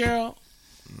from you, Gerald?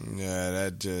 Yeah,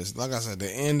 that just, like I said, the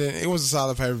ending, it was a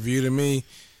solid pay per view to me.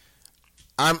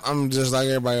 I'm just like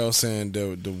everybody else saying,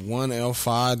 the one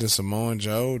L5 to Samoa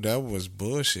Joe, that was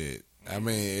bullshit. I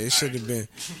mean, it should have been.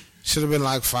 Should have been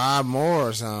like 5 more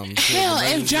or something. Hell,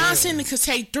 if John Cena could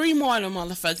take 3 more of them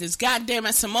motherfuckers, goddamn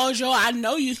it, Samoa, I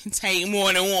know you can take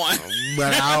more than one.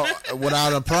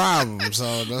 without a problem.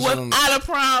 So that's without a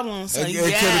problem. So it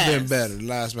could have been better, the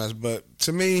last match. But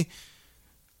to me,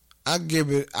 I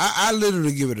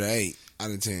literally give it an 8 out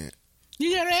of 10. You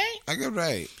give it an 8? I give it an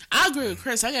 8. I agree with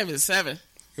Chris. I gave it a 7.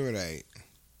 Give it an 8.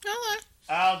 Okay.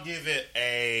 I'll give it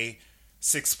a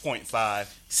 6.5.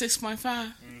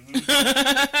 6.5?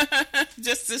 Mm-hmm.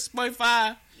 Just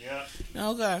 6.5? Yeah. Okay.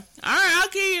 All right, I'll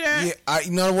give you that. Yeah,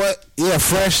 you know what? Yeah,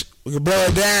 Fresh. We can blow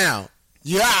it down.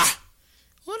 Yeah.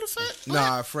 What the fuck?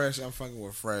 Nah, Fresh. I'm fucking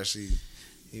with Fresh.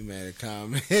 He made a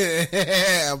comment.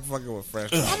 I'm fucking with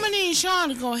Fresh. I'm gonna need y'all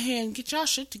to go ahead and get y'all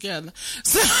shit together.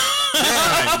 So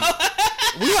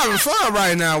we having fun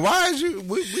right now. Why is you?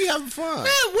 We having fun.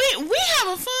 Man, we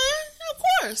having fun. Of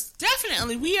course,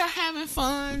 definitely. We are having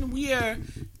fun. We are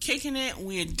kicking it.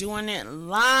 We are doing it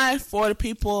live for the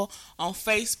people on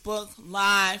Facebook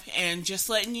Live, and just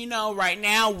letting you know right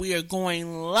now we are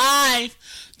going live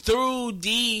through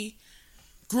the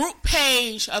group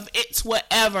page of It's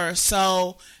Whatever.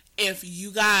 So if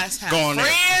you guys have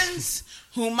friends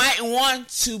who might want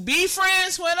to be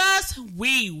friends with us,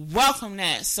 we welcome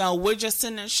that. So we're just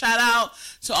sending a shout out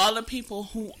to all the people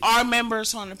who are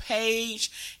members on the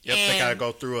page. Yep, they gotta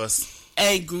go through us.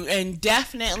 And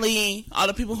definitely all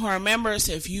the people who are members,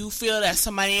 if you feel that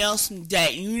somebody else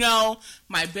that you know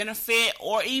might benefit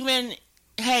or even,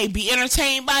 hey, be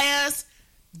entertained by us,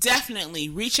 definitely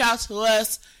reach out to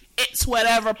us. It's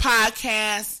Whatever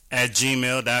Podcast at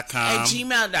gmail.com.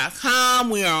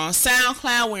 We are on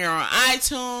SoundCloud. We are on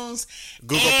iTunes.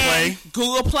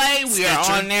 Google Play. We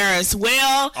are on there as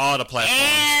well. All the platforms.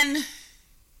 And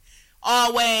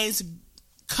always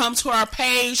come to our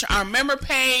page, our member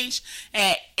page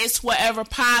at It's Whatever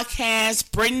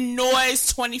Podcast. Bring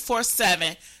noise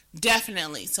 24/7.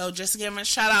 Definitely. So just give a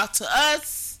shout out to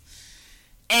us.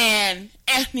 And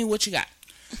Anthony, what you got?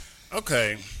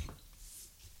 Okay,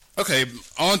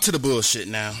 on to the bullshit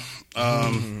now.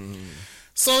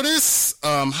 So this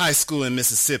high school in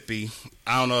Mississippi,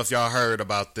 I don't know if y'all heard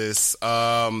about this.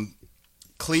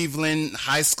 Cleveland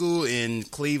High School in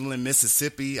Cleveland,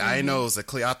 Mississippi. I didn't know it was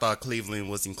I thought Cleveland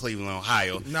was in Cleveland,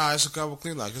 Ohio. No, it's a couple of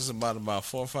Cleveland. Like, it's about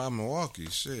 4 or 5 Milwaukee.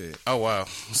 Shit. Oh, wow.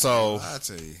 So I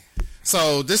tell you.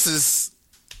 So this is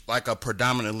like a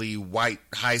predominantly white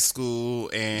high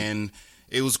school, and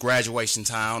it was graduation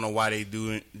time. I don't know why they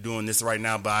doing this right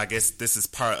now, but I guess this is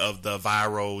part of the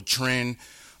viral trend.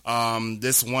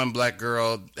 This one black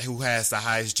girl who has the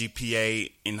highest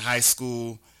GPA in high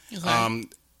school,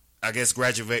 I guess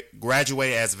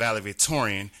graduated as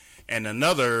valedictorian, and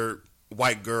another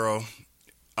white girl,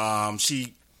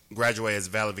 she graduated as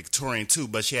valedictorian too,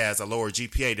 but she has a lower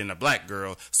GPA than a black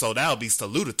girl, so that would be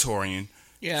salutatorian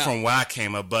from where I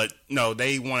came up. But no,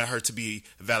 they wanted her to be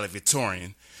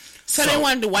valedictorian. So they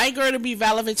wanted the white girl to be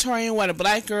valedictorian while the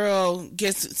black girl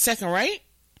gets second rate?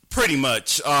 Pretty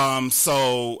much.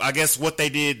 So I guess what they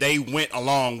did, they went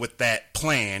along with that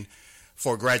plan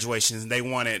for graduations. They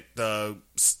wanted the,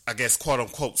 I guess,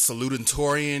 quote-unquote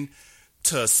salutatorian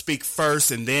to speak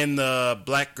first, and then the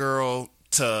black girl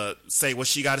to say what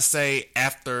she got to say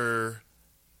after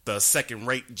the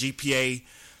second-rate GPA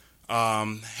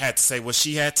had to say what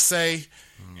she had to say.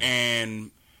 And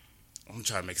I'm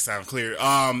trying to make it sound clear.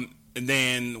 And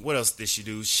then what else did she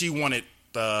do? She wanted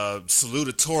the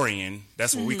salutatorian,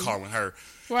 that's what we calling her,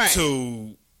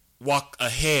 to walk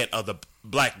ahead of the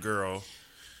black girl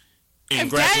in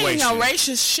graduation. That ain't no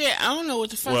racist shit, I don't know what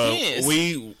the fuck it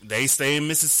is. They stay in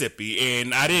Mississippi,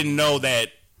 and I didn't know that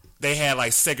they had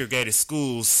like segregated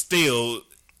schools still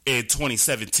in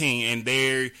 2017, and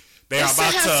they're about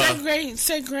to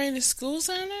segregated schools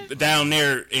down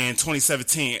there in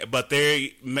 2017, but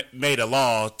they made a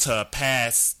law to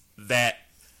pass that.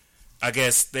 I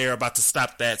guess they're about to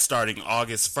stop that starting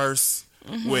August 1st,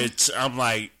 which I'm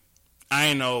like, I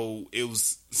didn't know it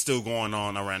was still going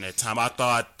on around that time. I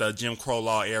thought the Jim Crow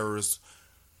law errors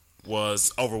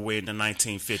was over with in the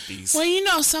 1950s. Well, you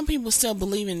know, some people still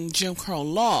believe in Jim Crow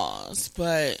laws,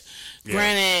 but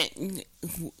granted,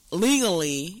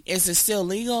 legally, is it still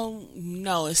legal?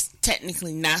 No, it's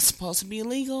technically not supposed to be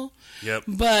legal. Yep.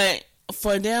 But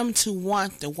for them to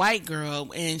want the white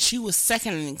girl, and she was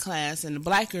second in class, and the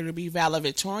black girl to be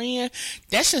valedictorian,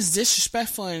 that's just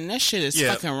disrespectful, and that shit is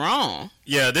fucking wrong.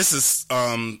 Yeah, this is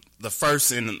the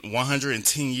first in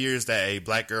 110 years that a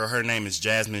black girl, her name is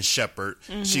Jasmine Shepard,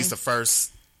 she's the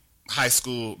first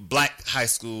black high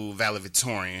school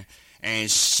valedictorian, and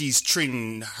she's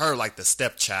treating her like the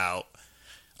stepchild,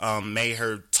 made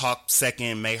her talk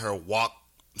second, made her walk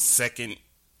second,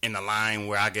 in the line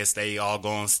where I guess they all go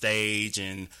on stage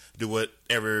and do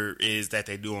whatever it is that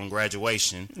they do on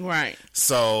graduation. Right.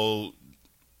 So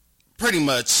pretty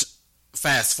much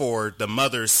fast forward, the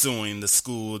mother is suing the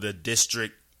school, the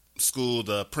district school,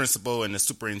 the principal and the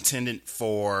superintendent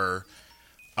for,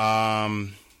 I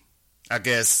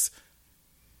guess,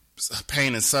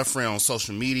 pain and suffering on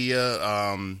social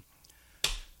media.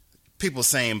 People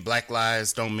saying Black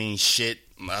lives don't mean shit.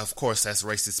 Of course, that's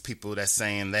racist people that's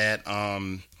saying that.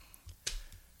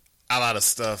 A lot of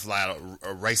stuff, like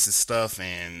racist stuff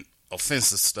and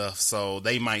offensive stuff. So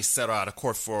they might settle out of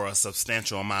court for a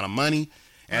substantial amount of money.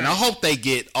 And I hope they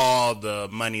get all the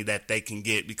money that they can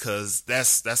get, because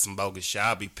that's some bogus shit.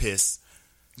 I'll be pissed.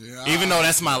 Yeah, even though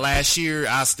that's my last year,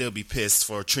 I'll still be pissed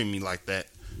for treating me like that.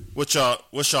 What's y'all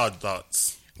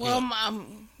thoughts? Well,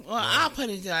 I'll put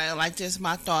it like this.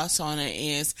 My thoughts on it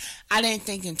is, I didn't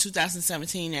think in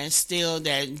 2017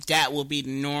 that will be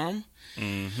the norm.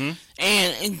 Mm-hmm.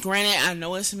 And granted, I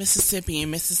know it's Mississippi,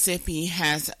 and Mississippi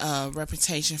has a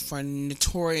reputation for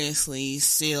notoriously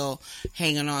still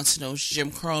hanging on to those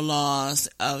Jim Crow laws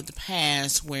of the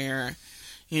past, where,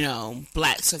 you know,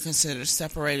 blacks are considered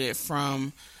separated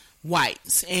from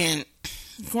whites. And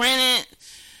granted,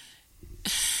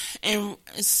 in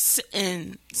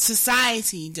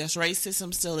society, does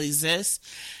racism still exist?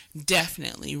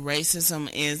 Definitely. Racism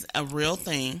is a real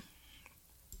thing.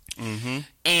 Mm-hmm.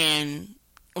 And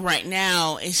right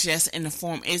now, it's just in the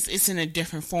form. It's in a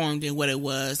different form than what it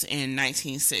was in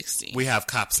 1960. We have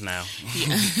cops now.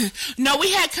 Yeah. No,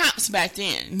 we had cops back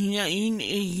then. You know,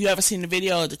 you ever seen the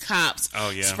video of the cops? Oh,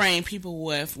 yeah. Spraying people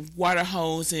with water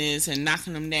hoses and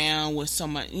knocking them down with so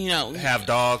much. You know, have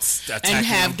dogs attack them. And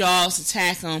have dogs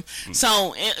attack them. Mm-hmm.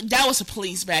 So that was the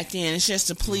police back then. It's just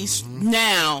the police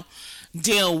now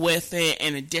deal with it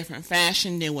in a different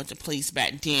fashion than what the police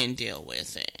back then deal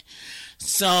with it.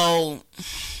 So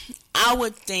I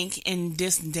would think in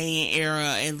this day and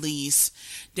era, at least,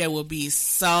 there will be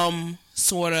some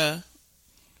sort of,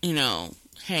 you know,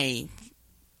 hey,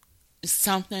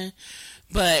 something.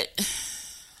 But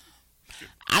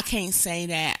I can't say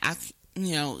that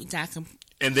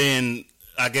And then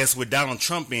I guess with Donald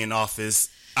Trump in office,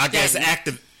 I guess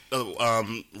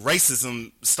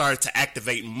racism started to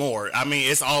activate more. I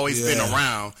mean, it's always been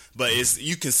around, but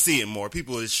you can see it more.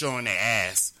 People are showing their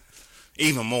ass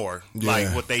even more, like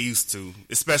what they used to,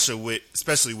 especially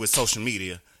with social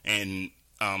media and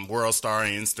World Star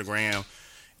and Instagram.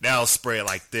 That'll spread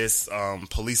like this.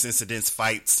 Police incidents,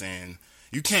 fights, and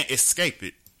you can't escape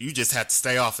it. You just have to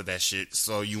stay off of that shit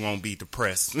so you won't be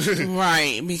depressed.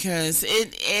 Right, because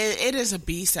it is a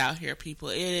beast out here, people.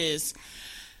 It is.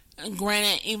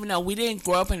 Granted, even though we didn't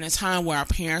grow up in a time where our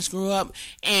parents grew up,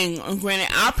 and granted,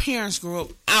 our parents,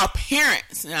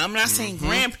 now I'm not saying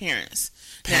grandparents,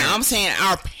 now I'm saying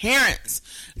our parents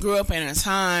grew up in a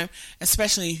time,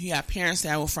 especially if you got parents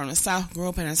that were from the South, grew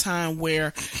up in a time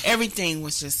where everything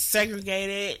was just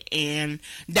segregated, and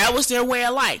that was their way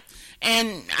of life.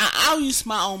 And I'll use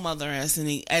my own mother as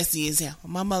the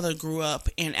example. My mother grew up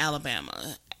in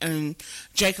Alabama. And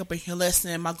Jacob, if you're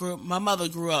listening, my mother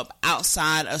grew up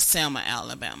outside of Selma,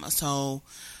 Alabama. So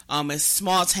it's a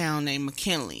small town named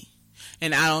McKinley.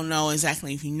 And I don't know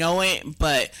exactly if you know it,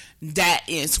 but that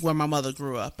is where my mother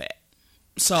grew up at.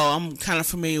 So I'm kind of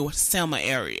familiar with the Selma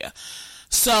area.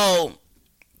 So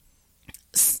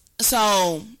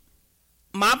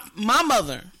my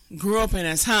mother grew up in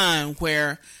a time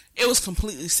where it was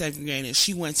completely segregated.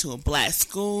 She went to a black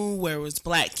school where it was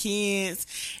black kids,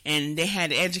 and they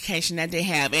had the education that they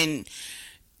have. And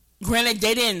granted,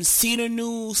 they didn't see the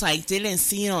news, like they didn't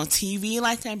see it on TV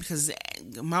like that, because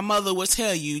my mother would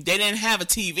tell you they didn't have a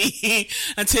TV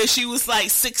until she was like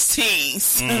 16.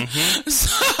 Mm-hmm.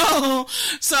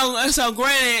 So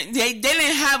granted, they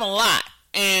didn't have a lot.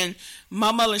 And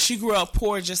my mother, she grew up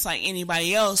poor just like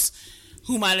anybody else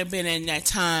who might have been in that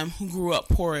time who grew up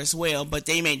poor as well, but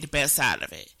they made the best out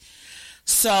of it.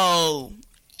 So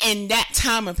in that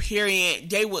time of period,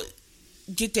 they would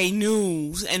get their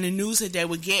news, and the news that they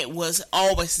would get was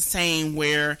always the same,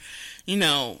 where, you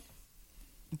know,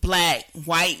 black,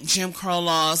 white, Jim Crow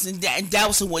laws, and that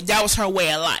was her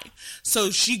way of life. So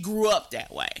she grew up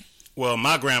that way. Well,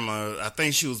 my grandma, I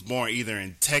think she was born either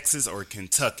in Texas or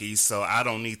Kentucky, so I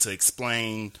don't need to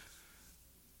explain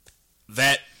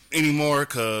that anymore,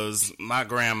 because my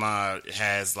grandma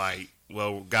has, like,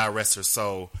 well, God rest her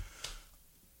soul,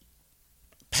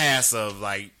 past of,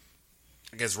 like,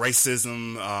 I guess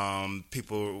racism,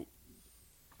 people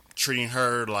treating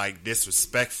her like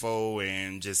disrespectful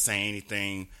and just saying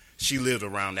anything. She lived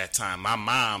around that time. My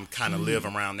mom kind of lived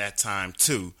around that time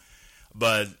too,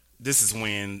 but this is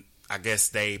when I guess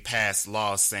they passed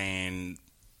laws saying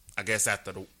I guess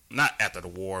not after the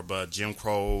war, but Jim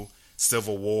Crow,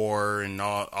 Civil War, and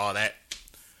all that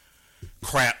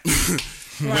crap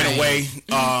went away.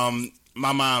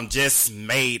 My mom just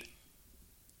made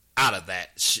out of that.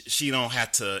 She don't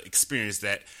have to experience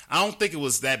that. I don't think it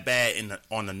was that bad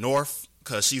on the north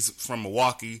because she's from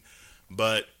Milwaukee,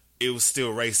 but it was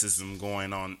still racism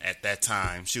going on at that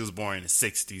time. She was born in the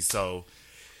 60s, so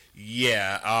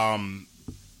yeah.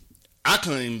 I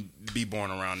couldn't be born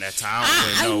around that time.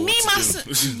 I don't really know what to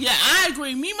do. Yeah, I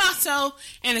agree. Me, myself,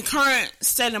 in the current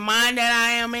state of mind that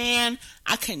I am in,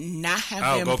 I could not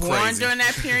have been born crazy during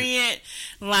that period.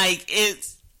 Like,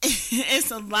 it's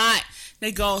a lot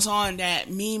that goes on that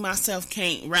me, myself,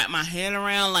 can't wrap my head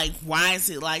around. Like, why is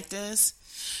it like this?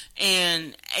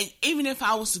 And even if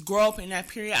I was to grow up in that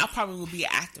period, I probably would be an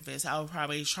activist. I would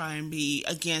probably try and be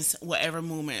against whatever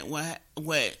movement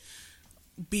would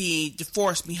be the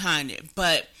force behind it.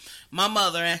 But my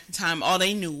mother at the time, all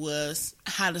they knew was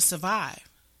how to survive.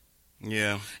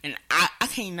 Yeah. And I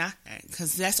can't knock that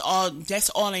because that's all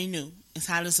they knew is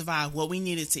how to survive. What we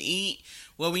needed to eat,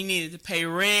 what we needed to pay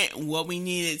rent, what we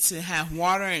needed to have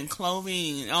water and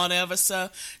clothing and all the other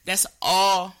stuff. That's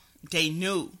all they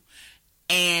knew.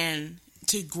 And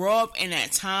to grow up in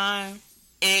that time,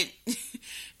 it's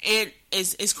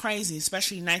crazy,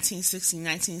 especially 1960s,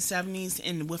 1970s,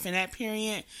 and within that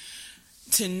period,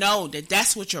 to know that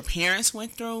that's what your parents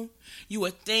went through. You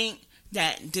would think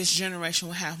that this generation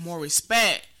would have more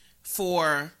respect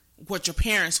for what your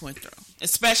parents went through,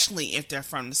 especially if they're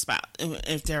from the South.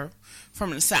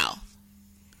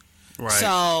 Right.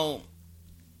 So,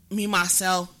 me,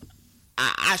 myself,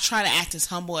 I try to act as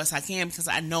humble as I can because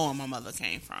I know where my mother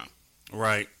came from.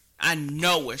 Right. I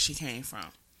know where she came from.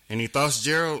 Any thoughts,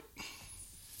 Gerald?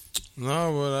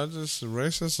 No, but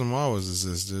racism always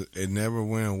existed. It never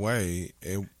went away.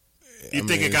 You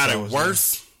think it got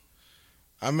worse?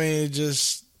 I mean,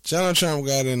 Donald Trump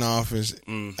got in office.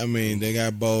 I mean, they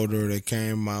got bolder. They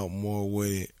came out more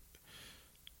with it.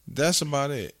 That's about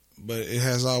it. But it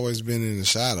has always been in the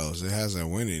shadows. It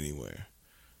hasn't went anywhere.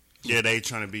 Yeah, they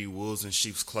trying to be wolves in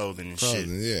sheep's clothing and shit.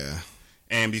 Yeah.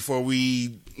 And before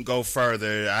we go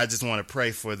further, I just want to pray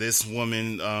for this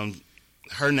woman.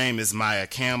 Her name is Maya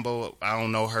Campbell. I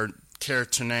don't know her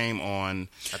character name I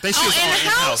think she was on In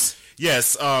the House.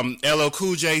 Yes. LL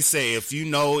Cool J said if you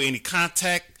know any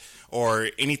contact or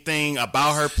anything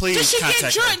about her, please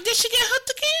contact her. Did she get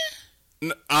hooked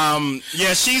again?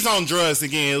 Yeah, she's on drugs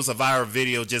again. It was a viral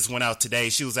video just went out today.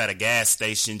 She was at a gas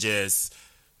station just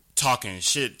talking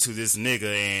shit to this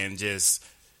nigga and just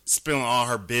spilling all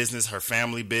her business, her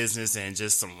family business, and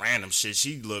just some random shit.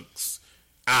 She looks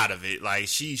out of it, like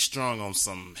she's strung on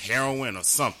some heroin or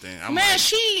something. I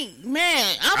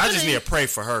just need to pray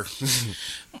for her.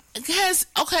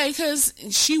 Because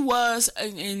she was,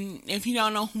 and if you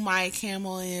don't know who Maya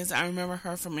Campbell is, I remember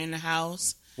her from In the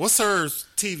House. What's her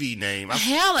TV name?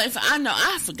 Hell, if I know,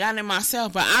 I've forgotten it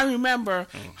myself, but I remember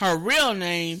her real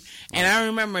name, and I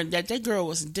remember that girl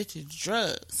was addicted to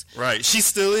drugs. Right. She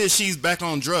still is. She's back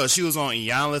on drugs. She was on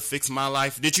Iyanla, Fix My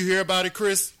Life. Did you hear about it,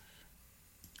 Chris?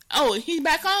 Oh, he's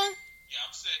back on? Yeah,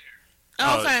 I'm sitting here.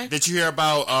 Okay. Did you hear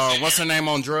about, what's her name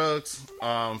on drugs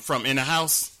from In the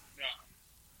House?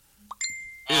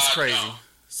 No. It's crazy. No.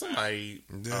 Somebody.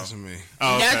 That's me.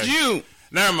 Oh, okay. That's you.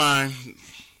 Never mind.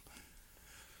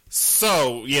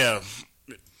 So, yeah,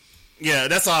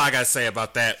 that's all I got to say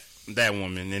about that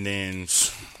woman. And then,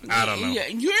 I don't know. Yeah.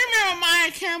 You remember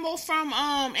Maya Campbell from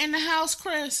In the House,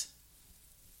 Chris?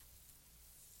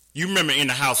 You remember In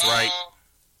the House, right?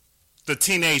 The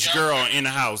teenage girl In the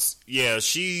House. Yeah,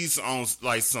 she's on,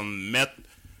 like, some meth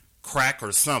crack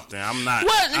or something. I'm not,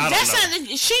 I don't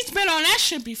know. She's been on that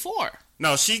shit before.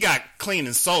 No, she got clean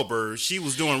and sober. She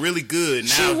was doing really good.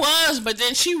 Now, she was, but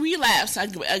then she relapsed,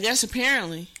 I guess,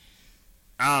 apparently.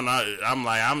 I don't know.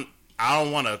 I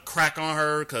don't want to crack on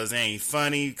her because it ain't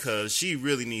funny. Because she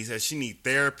really needs that. She needs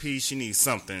therapy. She needs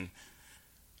something.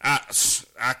 I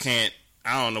can't.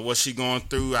 I don't know what she going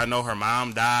through. I know her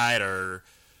mom died, or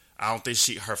I don't think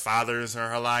her father is in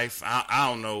her life. I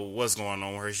don't know what's going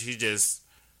on with her. She just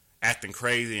acting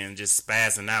crazy and just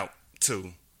spazzing out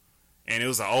too. And it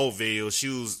was an old video. She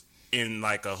was in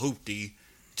like a hoopty,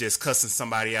 just cussing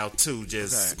somebody out too,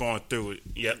 just going through it.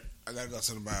 Yep. I gotta go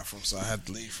to the bathroom, so I have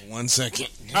to leave for 1 second.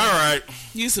 All right.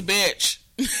 You's a bitch.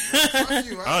 Fuck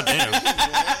you. Oh, damn.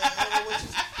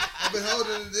 I've been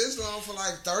holding it this long for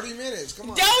like 30 minutes. Come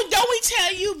on. Don't we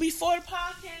tell you before the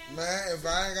podcast? Man, if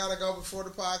I ain't gotta go before the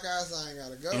podcast, I ain't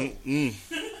gotta go.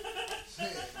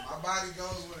 My body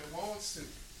goes when it wants to.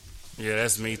 Yeah,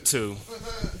 that's me too.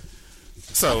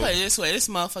 So I'll put it this way, this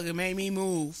motherfucker made me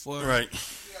move for right.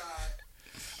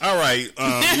 All right.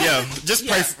 Yeah.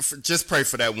 Just pray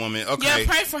for that woman. Okay. Yeah,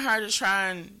 pray for her to try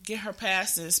and get her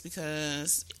past this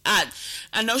because I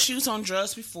know she was on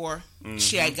drugs before. Mm-hmm.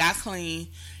 She had got clean,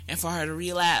 and for her to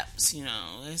relapse,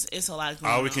 it's a lot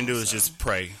going on. All we can do is just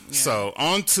pray. Yeah. So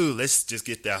on to let's just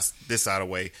get this out of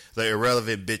the way. The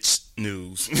irrelevant bitch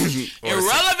news.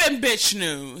 Irrelevant bitch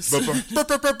news.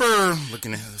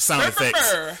 Looking at sound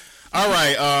effects. All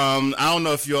right. I don't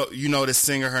know if you know this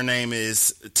singer. Her name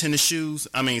is Tinashe.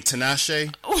 I'm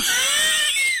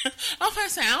gonna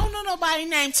say I don't know nobody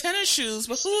named Tennis Shoes,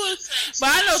 but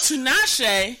I know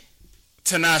Tinashe.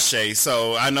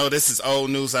 So I know this is old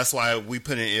news. That's why we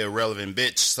put in irrelevant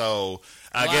bitch. So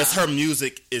I guess her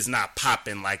music is not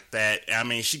popping like that. I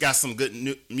mean, she got some good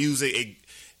music.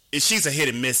 She's a hit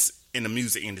and miss in the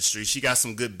music industry. She got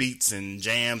some good beats and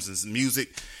jams and some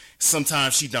music.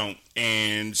 Sometimes she don't.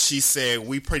 And she said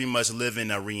we pretty much live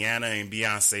in a Rihanna and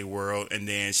Beyonce world. And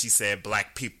then she said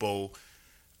black people,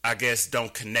 I guess,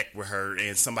 don't connect with her.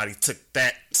 And somebody took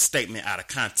that statement out of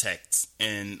context.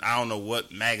 And I don't know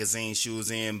what magazine she was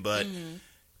in, but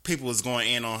people was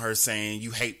going in on her saying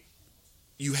you hate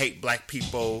black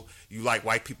people, you like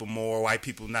white people more, white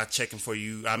people not checking for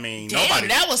you. I mean, nobody.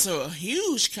 That was a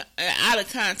huge out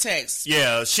of context.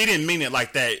 Yeah, she didn't mean it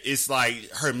like that. It's like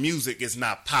her music is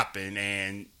not popping,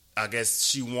 and I guess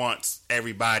she wants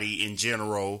everybody in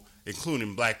general,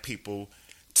 including black people,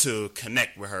 to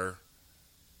connect with her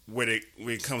when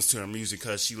it comes to her music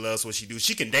because she loves what she do.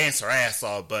 She can dance her ass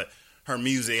off, but her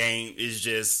music is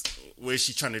just, what is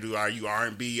she trying to do? Are you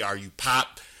R&B? Are you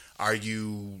pop? Are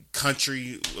you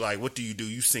country? Like, what do?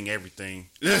 You sing everything.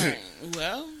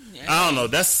 Well, yeah. I don't know.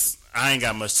 I ain't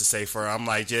got much to say for her. I'm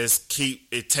like,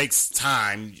 it takes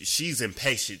time. She's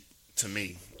impatient to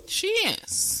me. She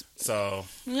is. So.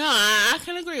 No, I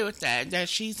can agree with that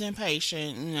she's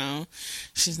impatient.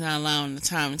 She's not allowing the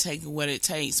time to take what it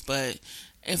takes. But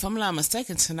if I'm not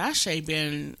mistaken, Tinashe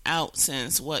been out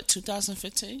since,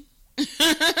 2015?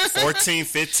 14,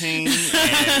 15, and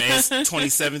it's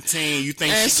 2017. You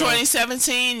think it's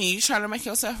 2017 and you trying to make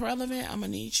yourself relevant? I'm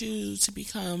going to need you to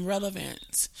become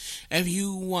relevant. If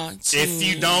you want to. If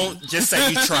you don't, just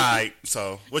say you tried.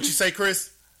 So, what you say,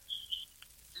 Chris?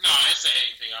 No, I didn't say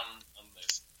anything. I'm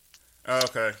listening.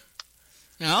 Okay.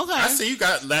 Okay. I see you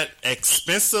got that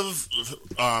expensive,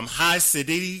 high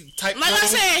city type. Like I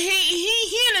said,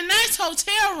 he in a nice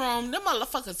hotel room. Them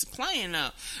motherfuckers playing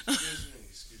up.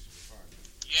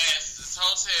 Yes, this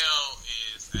hotel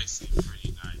is actually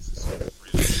pretty nice. It's really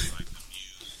like the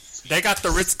views. They got the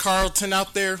Ritz-Carlton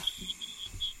out there.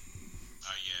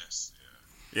 Yes.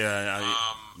 Yeah.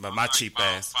 But my cheap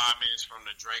ass. 5 minutes from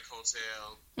the Drake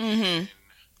Hotel. Mm-hmm. And,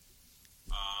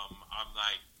 I'm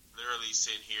like literally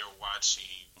sitting here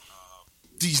watching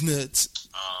these nuts.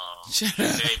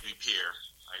 Navy Pier.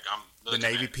 Like I'm the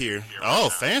Navy Pier. Oh,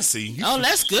 fancy.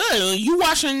 That's good. You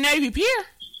watching Navy Pier?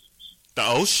 The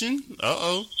ocean?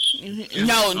 Uh-oh.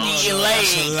 No,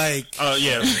 the lake. Oh,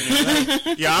 yeah.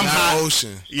 Yeah, I'm hot.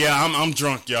 Ocean. Yeah, I'm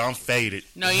drunk, y'all. I'm faded.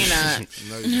 No, you're not.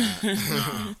 No, you're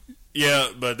not. Yeah,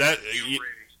 but that...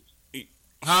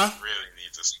 Huh? Really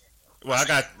need to... Well, I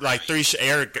got like 3...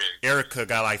 Erica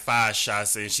got like 5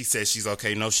 shots, and she said she's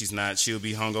okay. No, she's not. She'll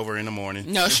be hungover in the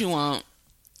morning. No, she won't.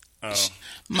 Oh.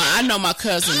 I know my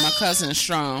cousin. My cousin is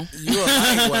strong. You're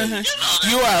a lightweight.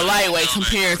 You are a lightweight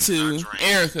compared to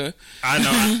Erica. I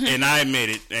know, and I admit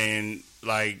it. And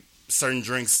like certain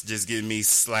drinks just get me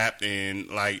slapped. And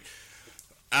like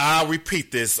I'll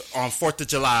repeat this: on 4th of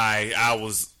July, I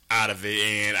was out of it,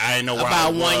 and I didn't know where I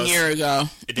was. About 1 year ago.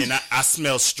 And then I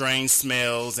smelled strange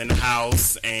smells in the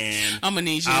house, and I'm gonna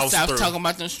need you to stop talking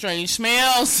about them strange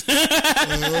smells.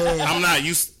 I'm not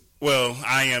used. Well,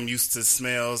 I am used to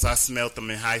smells. I smelled them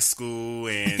in high school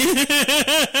and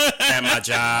at my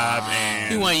job.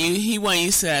 And he want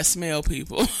you to smell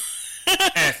people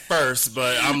at first,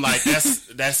 but I'm like,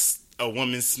 that's a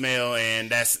woman's smell,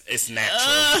 and it's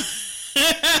natural.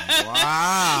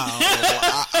 Wow.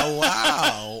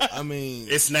 I mean,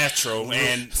 it's natural,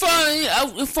 and for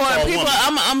people,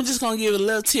 I'm just gonna give a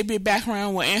little tidbit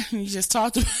background what Anthony just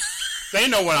talked about. They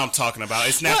know what I'm talking about.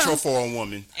 It's natural for a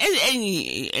woman.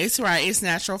 It's right. It's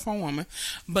natural for a woman.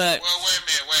 But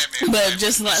wait a minute. But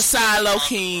just like side low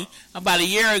key, about a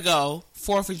year ago,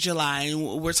 4th of July,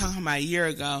 and we're talking about a year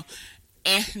ago.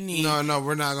 Anthony. No,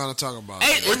 we're not going to talk about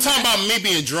that. We're talking about me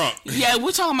being drunk. Yeah,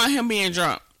 we're talking about him being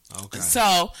drunk. Okay.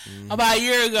 So about a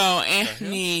year ago,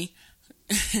 Anthony.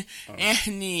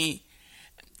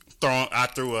 I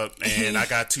threw up and I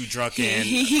got too drunk and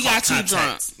he got too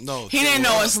drunk. No, he didn't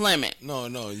know his limit. No,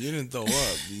 you didn't throw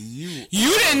up. You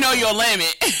didn't know your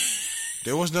limit.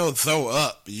 There was no throw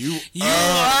up. You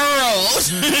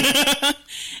hurled.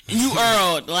 You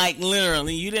earled, like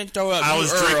literally. You didn't throw up. I you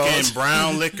was earled. drinking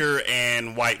brown liquor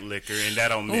and white liquor, and that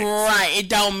don't mix. Right, it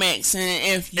don't mix,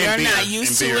 and if you're beer, not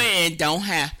used to and beer. it don't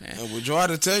happen. We tried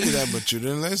to tell you that, but you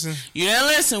didn't listen. You didn't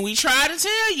listen. We tried to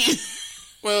tell you.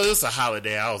 Well, it was a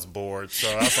holiday. I was bored, so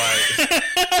I was like,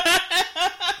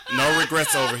 no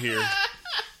regrets over here.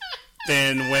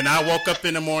 Then when I woke up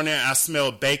in the morning, I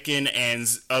smelled bacon and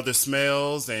other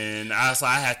smells, and I was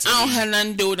like, I had to. I don't have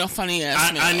nothing to do with them funny ass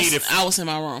smells. I needed. I was in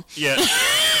my room. Yeah.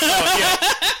 So, yeah.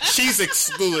 She's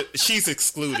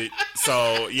excluded.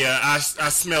 So yeah, I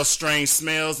smell strange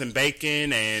smells and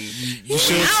bacon, and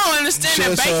I don't understand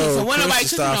that bacon. So when nobody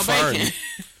cooking no bacon?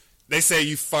 They say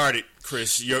you farted,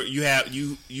 Chris.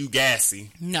 You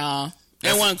gassy. No,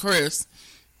 that wasn't Chris.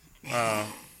 No,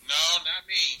 not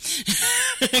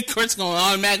me. Chris gonna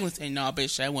automatically say, "No,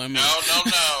 bitch, that wasn't me."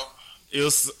 No. It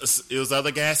was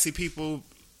other gassy people.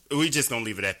 We just gonna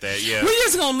leave it at that. Yeah. We're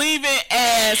just gonna leave it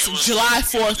as July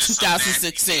 4th,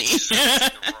 2016.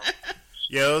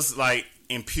 Yeah, it was like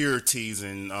impurities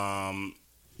and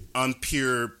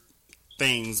unpure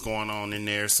things going on in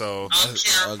there. So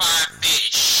Unpurified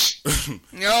fish.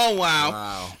 Oh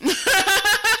wow!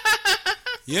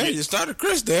 Yeah, you started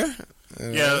Chris there.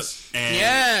 yeah, and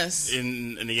Yes,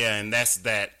 and that's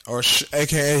that. Or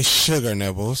AKA Sugar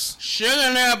Nibbles.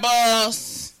 sugar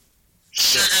nipples.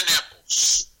 Sugar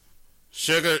nipples.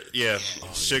 Sugar, yeah,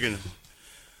 sugar.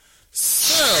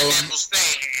 So Nipples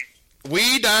thing.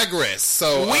 we digress.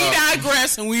 So We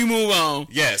digress and we move on.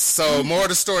 yes. So more of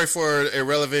the story for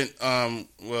irrelevant.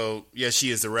 Well, yeah, she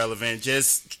is irrelevant.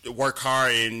 Just work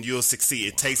hard and you'll succeed.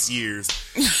 It takes years.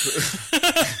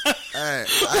 Hey,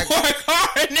 Work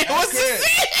hard and it was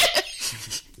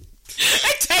it.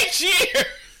 It takes years.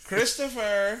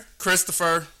 Christopher,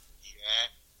 Yeah.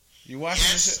 you watching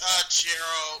the Yes, show?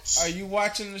 Gerald. Are you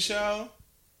watching the show?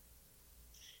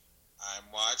 I'm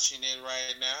watching it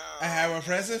right now. I have a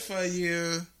present for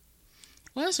you.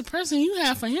 What's the present you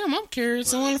have for him? I'm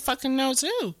curious. I want to fucking know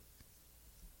too.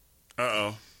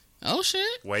 Uh-oh. Oh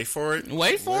shit! Wait for it.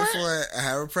 Wait for Wait it. for it. I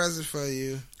have a present for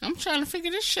you. I'm trying to figure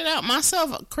this shit out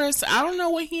myself, Chris. I don't know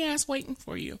what he has waiting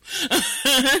for you.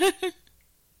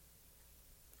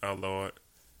 Oh, Lord.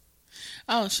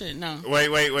 Oh shit! No. Wait.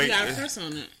 You got a Chris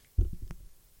on it.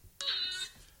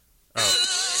 Oh.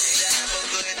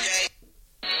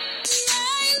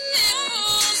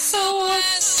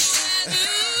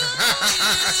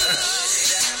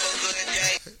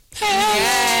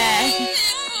 Yeah.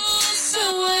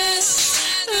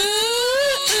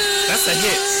 That's a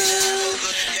hit.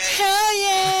 Hell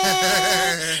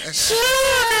yeah.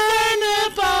 Sugar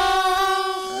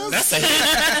nipple. That's a hit.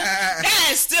 That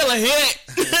is still a hit.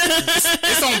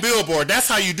 It's on Billboard. That's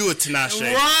how you do it, Tinashe.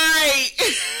 Right.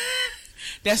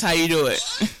 That's how you do it.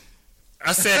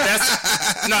 I said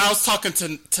that's no. I was talking to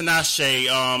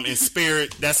Tinashe in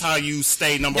spirit. That's how you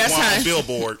stay number That's one how- on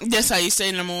Billboard. That's how you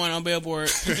stay number one on Billboard.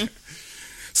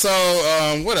 So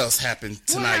what else happened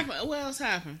tonight? What else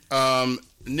happened?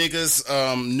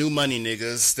 Niggas, new money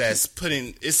niggas. That's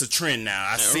putting. It's a trend now.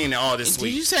 I've seen it all this Did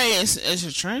you week. say it's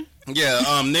a trend? Yeah,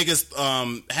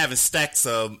 niggas having stacks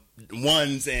of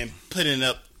ones and putting it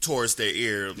up towards their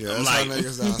ear. Yeah, I'm that's how like,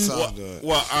 niggas down south do it.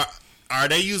 well, are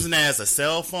they using that as a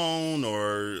cell phone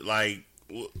or like?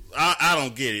 I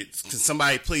don't get it. Can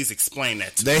somebody please explain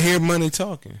that to me? They hear money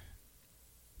talking.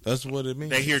 That's what it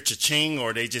means. They hear cha-ching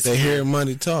or they just They hear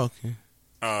money talking.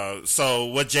 So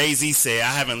what Jay-Z said,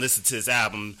 I haven't listened to his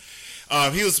album.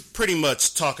 He was pretty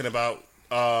much talking about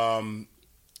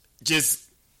just,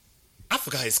 I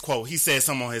forgot his quote. He said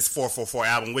something on his 444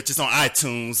 album, which is on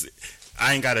iTunes.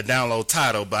 I ain't got a download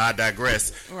title, but I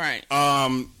digress. Right.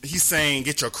 He's saying,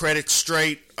 get your credit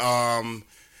straight.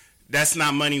 That's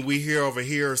not money we hear over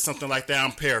here or something like that.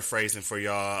 I'm paraphrasing for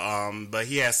y'all. But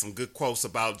he has some good quotes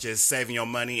about just saving your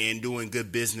money and doing good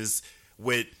business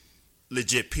with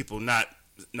legit people, not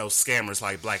no scammers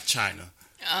like Black China.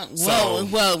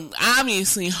 Well,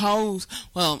 obviously, hoes.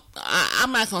 Well,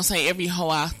 I'm not gonna say every hoe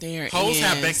out there. Hoes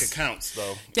have is- bank accounts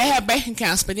though. They have bank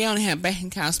accounts, but they only have bank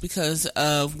accounts because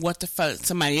of what the fuck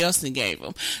somebody else gave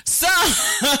them. So,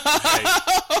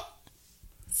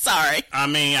 sorry, I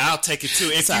mean, I'll take it too.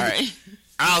 If sorry.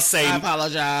 I'll say I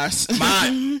apologize.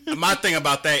 my thing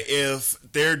about that, if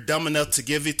they're dumb enough to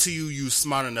give it to you, you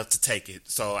smart enough to take it.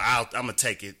 So I'm gonna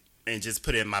take it and just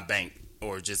put it in my bank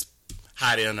or just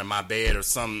hide it under my bed or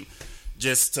something,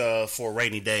 just for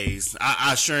rainy days.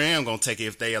 I sure am gonna take it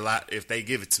if they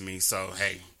give it to me. So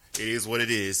hey, it is what it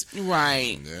is.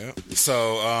 Right. Yeah.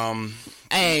 So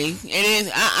Hey, it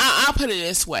is. I'll put it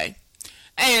this way.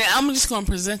 Hey, I'm just going to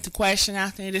present the question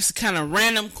out there. This is kind of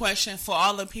random question for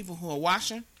all the people who are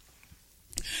watching.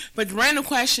 But the random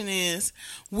question is,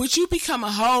 would you become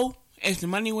a hoe if the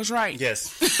money was right?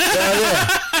 Yes. Yeah.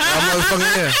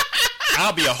 Motherfucker, yeah.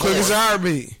 I'll be a Quick as a whore.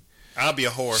 heartbeat. I'll be a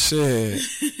whore. Shit.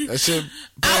 That shit.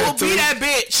 I will be that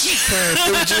bitch.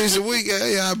 Paying 3 G's a week.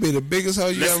 Yeah, I'll be the biggest hoe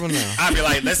you ever know. I'll be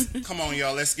like, come on,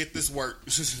 y'all. Let's get this work.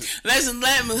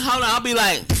 Hold on. I'll be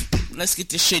like, let's get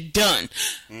this shit done.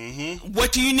 Mm-hmm.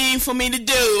 What do you need for me to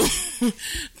do?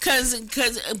 Because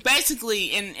basically,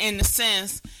 in a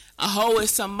sense, a hoe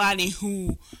is somebody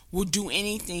who will do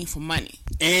anything for money.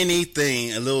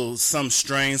 Anything. Some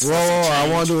strings. Whoa, I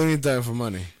won't do anything for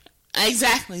money.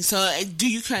 Exactly. So, do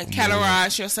you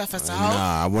categorize yourself as a hoe?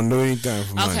 Nah, I won't do anything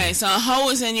for money. Okay, so a hoe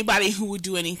is anybody who would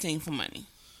do anything for money.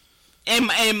 In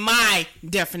my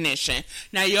definition.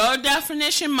 Now, your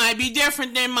definition might be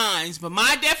different than mine, but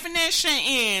my definition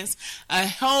is a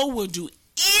hoe will do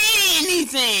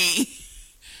anything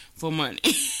for money.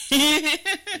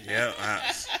 Yeah.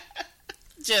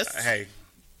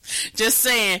 Just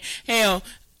saying. Hell,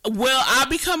 will I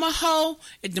become a hoe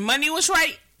if the money was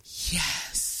right? Yes.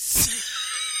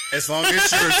 As long as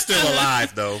you're still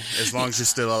alive, though. As long as you're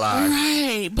still alive.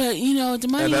 Right, but the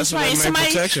money was right.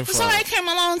 Somebody came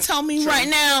along and told me right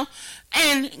now,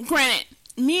 and granted,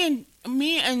 me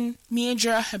and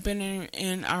Gerald have been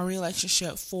in our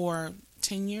relationship for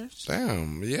 10 years.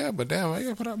 Damn, yeah, but damn, I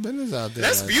gotta put our business out there.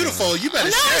 That's beautiful. You better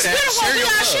share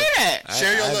that.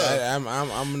 Share your love.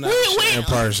 I'm not a sharing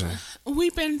person.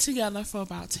 We've been together for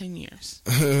about 10 years.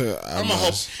 I'm a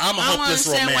hopeless romantic. I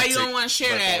understand why you don't want to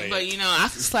share that, but I can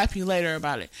slap you later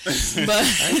about it. But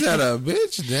ain't that a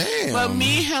bitch? Damn. But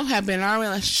me and him have been in our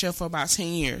relationship for about 10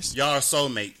 years. Y'all are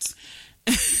soulmates.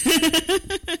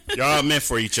 Y'all are meant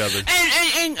for each other.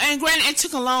 And granted, it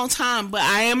took a long time, but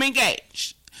I am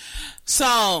engaged.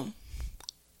 So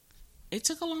it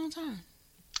took a long time.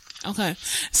 Okay,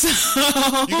 so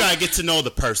you gotta get to know the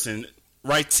person,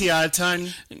 right? T.I.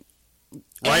 Tiny.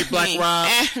 Right, Anthony, Black Rob?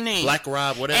 Anthony. Black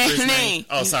Rob, whatever Anthony. his name.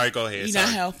 Oh, sorry, go ahead. You're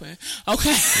not helping.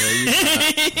 Okay.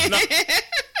 No,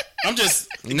 I'm just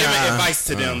giving advice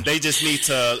to them. They just need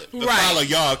to follow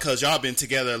y'all because y'all been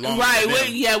together longer than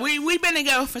them. We've been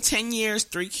together for 10 years,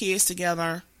 3 kids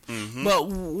together, but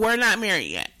we're not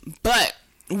married yet. But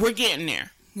we're getting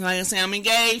there. Like I said, I'm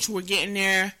engaged. We're getting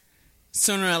there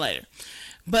sooner or later.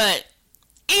 But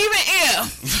even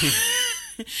if...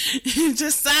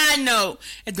 just side note,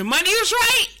 if the money is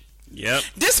right,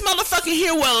 this motherfucker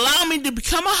here will allow me to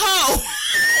become a hoe.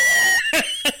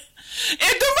 If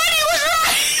the money was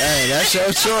right. Hey, that's your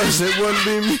choice. It wouldn't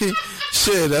be me.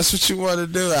 Shit, that's what you want to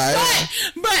do. But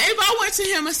if I went to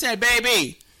him and said,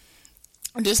 baby,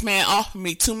 this man offered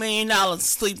me $2 million to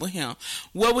sleep with him,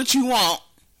 what would you want?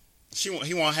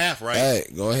 He want half, right? Hey,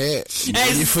 go ahead.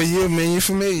 Million for you, million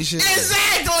for me. Shit.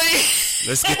 Exactly.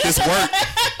 Let's get this work.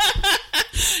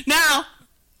 Now,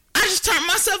 I just turned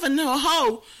myself into a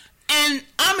hoe, and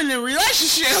I'm in a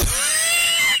relationship.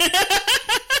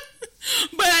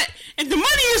 But if the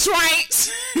money is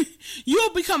right,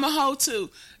 you'll become a hoe too.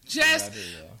 Just,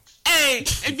 hey,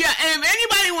 if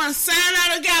anybody wants to sign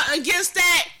out against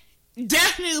that,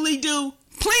 definitely do.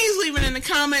 Please leave it in the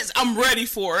comments. I'm ready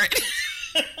for it.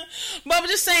 But I'm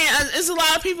just saying, there's a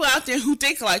lot of people out there who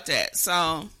think like that,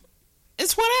 so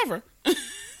it's whatever.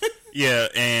 Yeah,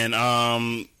 and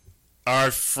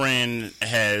our friend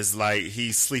has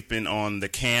he's sleeping on the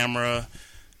camera,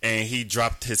 and he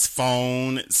dropped his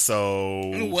phone.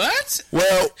 So what?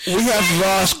 Well, we have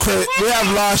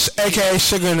lost AKA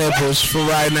Sugar Nipples for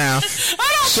right now.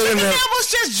 Sugar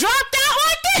Nipples just dropped out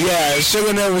like that. Yeah,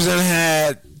 Sugar Nipples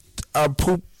had a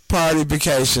poop party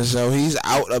vacation, so he's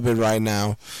out of it right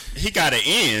now. He got it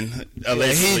in,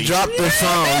 allegedly. He dropped the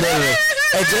phone, literally.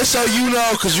 And just so you know,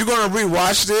 because you're going to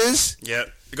rewatch this.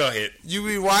 Yep, go ahead. You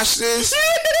rewatch this,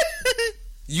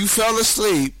 you fell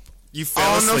asleep. You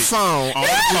fell asleep. The phone. You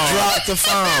dropped the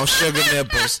phone, Sugar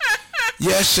Nipples.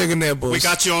 Yes, Sugar Nipples. We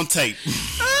got you on tape.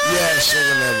 Yes,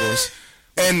 Sugar Nipples.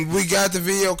 And we got the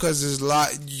video because it's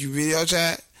you video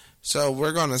chat. So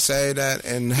we're going to save that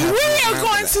and have we are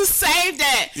going to save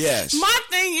that. Yes. My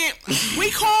thing is,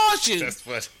 we called you. That's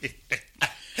funny.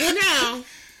 Now,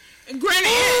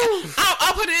 granted,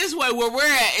 I'll put it this way: where we're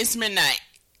at, it's midnight,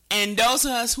 and those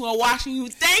of us who are watching you,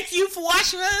 thank you for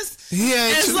watching us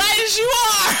as late as you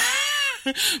are.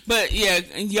 But yeah,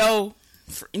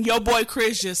 your boy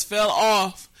Chris just fell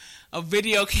off a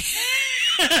video.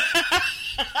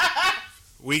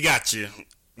 We got you.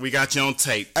 We got you on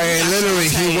tape. Hey, literally,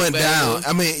 he went down.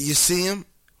 I mean, you see him?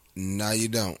 No, you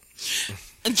don't.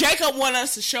 Jacob want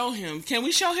us to show him. Can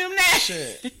we show him that?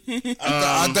 Shit.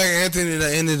 I think Anthony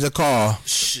ended the call.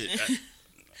 Shit. Did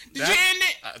you end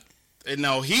it?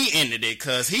 No, he ended it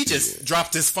because he just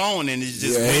dropped his phone and it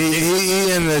just. Yeah,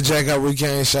 he ended the jack up. We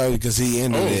can't show you because he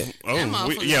ended it. We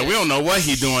don't know what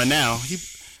he doing now.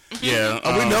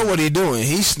 We know what he doing.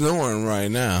 He's snoring right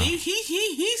now.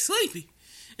 He's sleepy.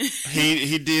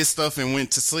 He did stuff and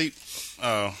went to sleep.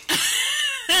 Oh.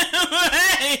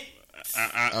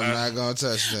 I'm not gonna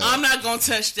touch that. I'm not gonna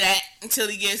touch that until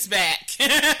he gets back.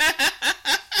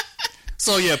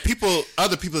 So yeah,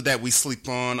 other people that we sleep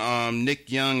on.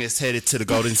 Nick Young is headed to the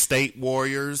Golden State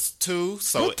Warriors too.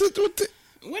 So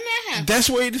When that happened? That's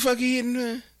where the fuck he hitting,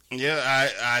 man. yeah,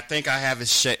 I think I have it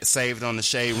saved on the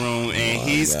Shade Room, and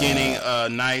he's getting a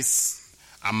nice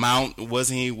amount.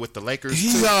 Wasn't he with the Lakers?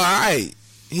 He's too? all right.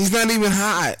 He's not even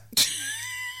hot.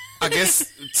 I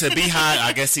guess to be hot,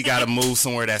 I guess he got to move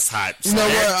somewhere that's hot. You know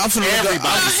what? I'm finna look up.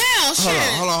 Hell,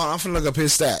 shit. Hold on. I'm finna look up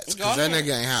his stats Go because that ahead.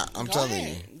 nigga ain't hot. I'm telling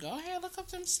you. Go ahead, look up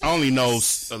them stats. I only know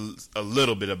a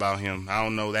little bit about him. I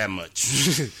don't know that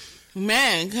much.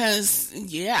 Man, because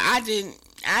I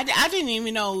didn't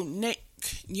even know Nick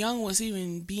Young was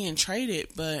even being traded.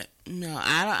 But no,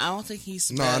 I don't think he's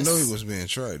the No, best. I know he was being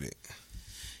traded.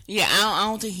 Yeah, I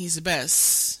don't think he's the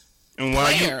best. And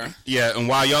while player.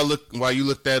 while you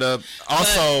look that up,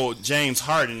 also James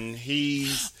Harden,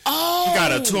 he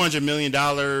got a $200 million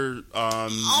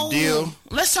deal.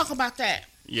 Let's talk about that.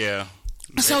 Yeah.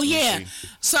 So Let me yeah, see.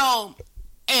 so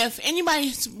if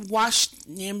anybody's watched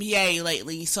the NBA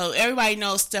lately, so everybody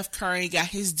knows Steph Curry got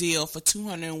his deal for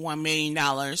 $201 million.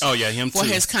 Oh yeah, him for too.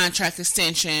 his contract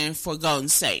extension for Golden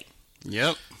State.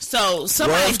 Yep. So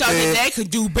somebody Worth thought it. that they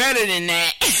could do better than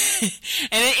that,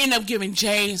 and they end up giving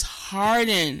James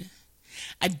Harden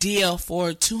a deal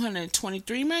for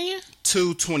 $223 million.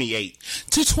 228.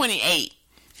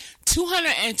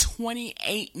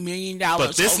 $228 million.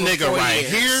 But this over nigga 4 right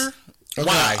years. here, Okay,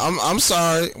 why? I'm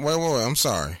sorry. Wait. I'm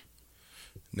sorry.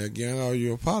 Nick Young, owe you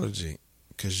an apology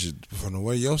because from the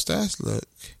way your stats look,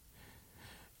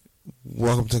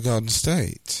 welcome to Golden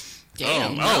State.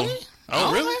 Damn, oh, really?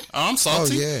 oh, really? Okay. Oh, I'm Oh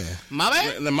salty. yeah. My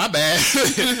bad. My bad.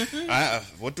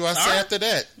 What do I say Sorry. after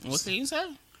that? What can you say?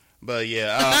 But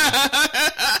yeah,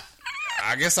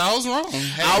 I guess I was wrong.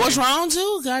 Hey, I was wrong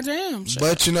too. Goddamn. Shit.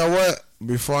 But you know what?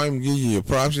 Before I even give you your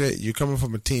props yet, you're coming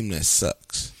from a team that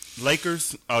sucks.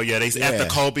 Lakers. Oh yeah, they Yeah. after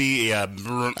Kobe. Yeah.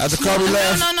 After Kobe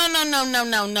left, No.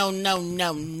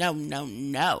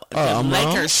 The I'm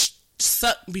wrong? Lakers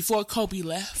sucked before Kobe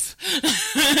left. True.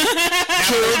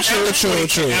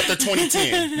 After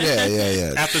 2010.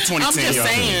 Yeah. After 2010. I'm just y'all.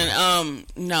 saying,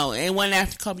 no, it wasn't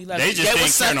after Kobe left. They just were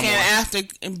didn't care no sucking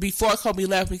more. before Kobe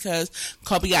left because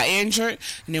Kobe got injured,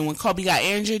 and then when Kobe got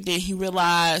injured, then he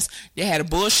realized they had a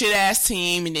bullshit ass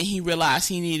team, and then he realized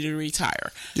he needed to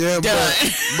retire. Yeah, Done.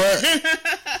 but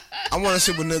I want to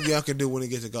see what Nick Young can do when he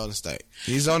gets to Golden State.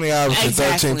 He's only averaging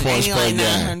 13 points Ain't he per like game.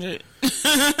 900?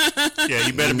 Yeah,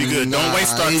 you better be good. Don't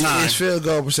waste our time. His field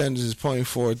goal percentage is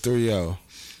 .430.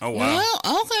 Oh wow.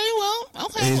 Well,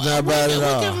 okay. He's not bad at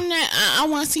all. We'll give him that. I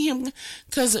want to see him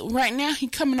because right now he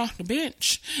coming off the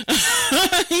bench.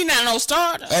 He not no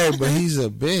starter. Hey, but he's a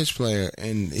bench player,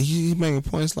 and he making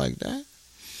points like that.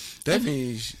 That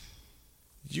means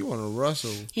you on a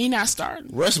Russell He not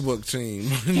starting. Westbrook team.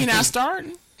 He not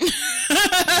starting.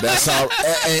 That's all.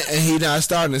 And he not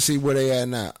starting to see where they at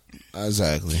now.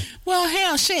 Exactly. Well,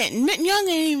 hell, shit. Nick Young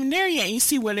ain't even there yet. You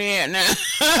see where they at now.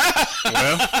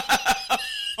 Well,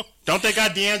 don't they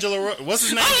got D'Angelo? What's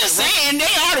his name? I'm just saying they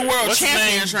are the world What's his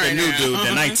champions name? right The now. new dude,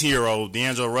 the 19-year-old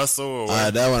D'Angelo Russell. Or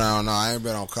what? That one I don't know. I ain't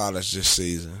been on college this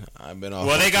season. I've been on.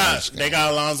 Well, they got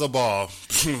Alonzo Ball.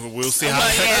 We'll see how.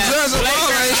 But yeah, Alonzo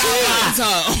Ball ain't shit.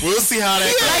 Alonzo. We'll see how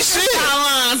that goes.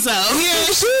 Alonzo. He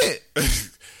ain't shit.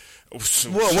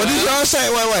 What did y'all say?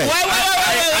 Wait. Wait, I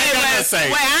ain't got nothing to say.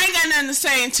 Wait, I ain't got nothing to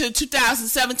say until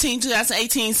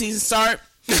 2017-2018 season start.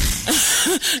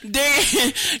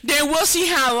 then we'll see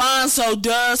how Alonzo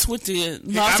does with the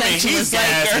Los he's Angeles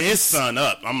gassing Lakers. his son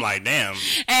up. I'm like, damn.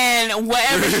 And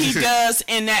whatever he does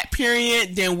in that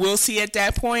period, then we'll see at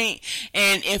that point.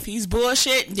 And if he's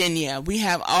bullshit, then yeah, we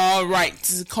have all right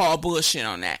to call bullshit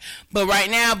on that. But right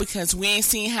now, because we ain't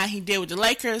seen how he did with the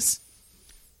Lakers,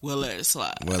 we'll let it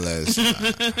slide.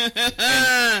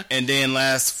 And then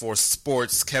last for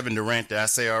sports, Kevin Durant, did I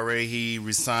say already, he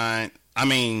resigned. I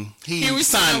mean, he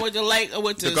resigned with the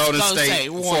Golden State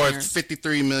for Warriors.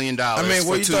 $53 million I mean,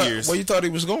 for 2 years. where you thought he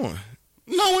was going?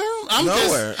 Nowhere.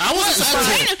 Nowhere. I wasn't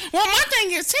surprised. Well, my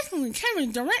thing is, technically,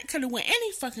 Kevin Durant could have went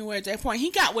any fucking way at that point.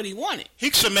 He got what he wanted.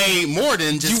 He should have made more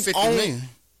than just $50 million.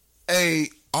 A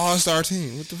all-star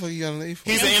team. What the fuck you gonna leave for?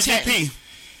 He's an MVP.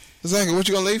 Exactly. What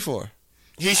you gonna leave for?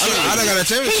 He should. I don't got a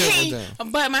championship with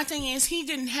them. But my thing is, he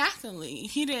didn't have to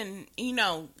leave. He didn't,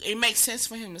 it makes sense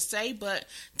for him to stay, but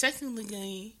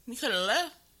technically, he could have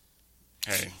left.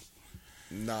 Hey.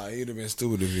 Nah, he'd have been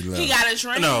stupid if he left. He got his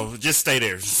ring. No, just stay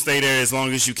there. Stay there as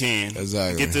long as you can.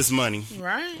 Exactly. Get this money.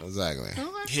 Right. Exactly.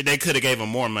 Okay. They could have gave him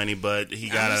more money, but he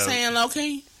got I'm just saying,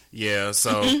 low-key. Yeah,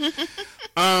 so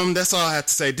that's all I have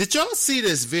to say. Did y'all see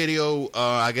this video?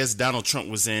 I guess Donald Trump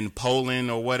was in Poland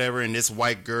or whatever, and this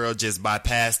white girl just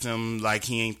bypassed him like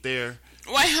he ain't there.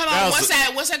 Wait, hold on. What's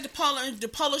that? What's that? The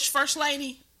Polish first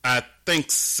lady? I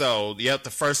think so. Yep, the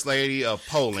first lady of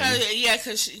Poland.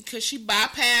 Cause she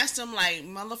bypassed him like,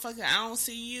 motherfucker, I don't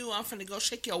see you. I'm finna go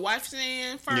shake your wife's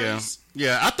hand first.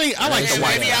 Yeah. I think I like the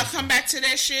white. Maybe I'll come back to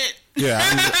that shit. Yeah,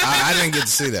 I didn't get to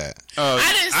see that.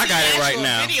 I didn't see I got the it right actual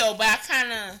now. video, but I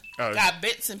kind of got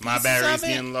bits and pieces My battery's of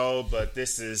it. getting low, but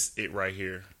this is it right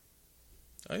here.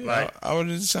 Oh, yeah, Like- I would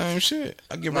do the same shit.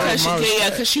 I give her my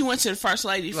respect. Because she went to the first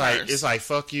lady Like first. it's like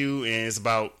fuck you, and it's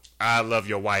about I love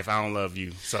your wife, I don't love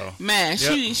you. So Man,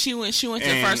 Yep. she went to the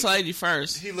And- first lady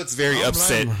first. he looks very I don't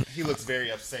upset. blame her. He looks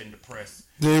very upset and depressed.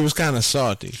 Dude, he was kind of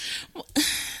salty.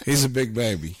 He's a big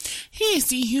baby. He is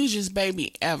the hugest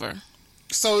baby ever.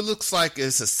 So it looks like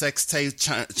it's a sex tape.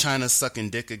 China sucking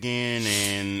dick again,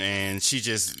 and she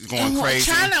just going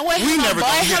crazy. China, wait, We hold on, never boy,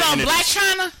 gonna hear the hold on, end of Black this.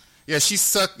 China? Yeah, she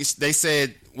sucked. They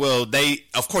said, well,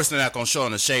 of course they're not gonna show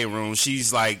in the shade room.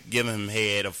 She's like giving him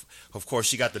head. Of course,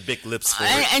 she got the big lips for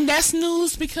it. And that's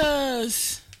news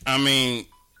because I mean,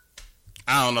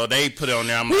 I don't know. They put it on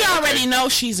there. I'm we like, already okay. know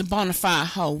she's a bona fide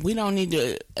hoe. We don't need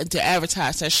to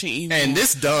advertise that shit even. And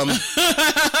this dumbass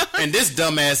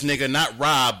nigga, not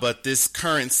Rob, but this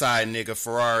current side nigga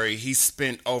Ferrari, he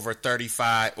spent over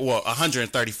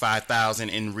 $135,000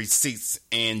 in receipts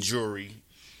and jewelry.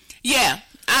 Yeah,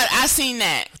 I seen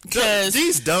that. Cause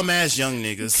These dumbass young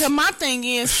niggas. my thing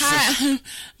is, how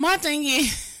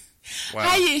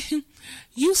Wow.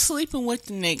 you sleeping with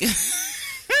the nigga?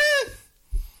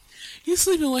 You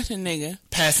sleeping with the nigga?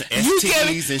 Passing You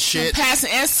STDs and shit. Passing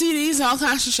STDs, all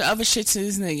kinds of shit, other shit to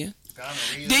this nigga.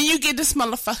 Then you get this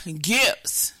motherfucking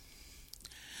gifts.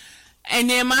 And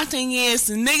then my thing is,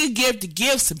 the nigga give the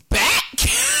gifts back.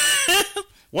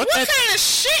 What kind of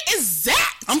shit is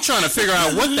that? I'm trying to figure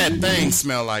out what that thing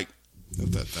smell like.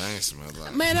 What that thing smell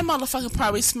like? Man, that motherfucker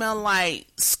probably smell like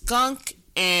skunk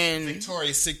and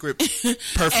Victoria's Secret perfume.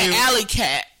 and alley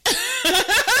cat.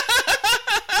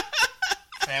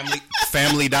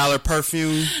 Family Dollar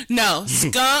perfume. No,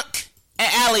 skunk and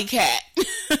alley cat.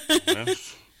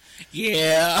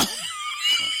 Yeah.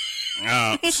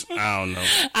 I don't know.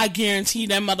 I guarantee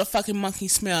that motherfucking monkey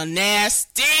smell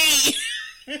nasty.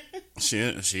 She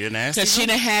a nasty. Cause she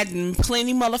done had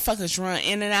plenty motherfuckers run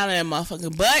in and out of that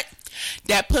motherfucker. But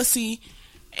that pussy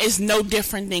is no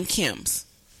different than Kim's.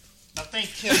 I think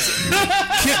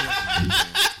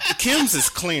Kim's is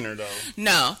cleaner though.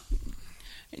 No.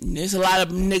 There's a lot of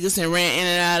niggas that ran in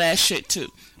and out of that shit too.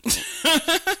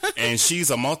 And she's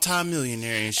a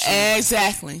multi-millionaire. And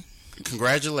Exactly.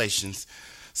 Congratulations.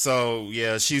 So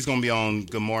yeah, she's gonna be on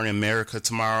Good Morning America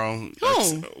tomorrow.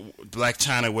 Who? Black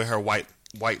China with her white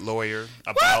lawyer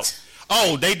about. What?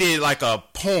 Oh, they did like a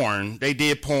porn. They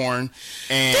did porn,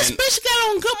 and This bitch got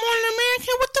on Good Morning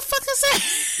America. What the fuck is that?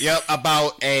 yep,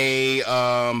 about a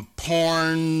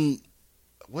porn.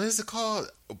 What is it called?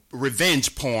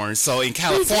 Revenge porn. So in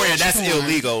California, Revenge that's porn.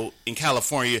 illegal. In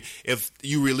California, if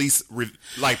you release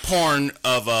like porn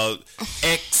of a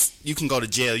ex, you can go to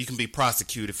jail. You can be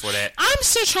prosecuted for that. I'm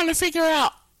still trying to figure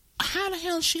out how the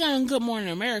hell she got on Good Morning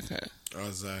America.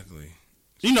 Exactly.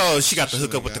 You know, she got the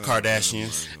hookup with the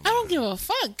Kardashians. I don't give a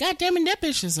fuck. God damn it, that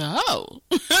bitch is a hoe.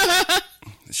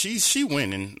 She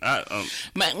winning. Man,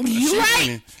 She you right.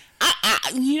 winning.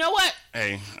 You know what?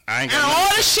 Hey, I ain't And got all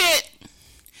nothing the to say. shit,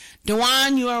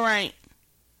 Dewan, you are right.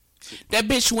 That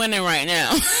bitch winning right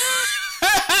now.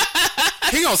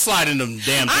 He gonna slide in them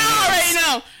damn I things. already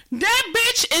know. That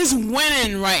bitch is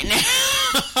winning right now.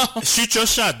 Shoot your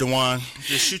shot, Dewan.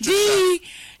 Just shoot your shot.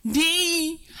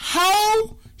 The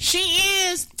hoe she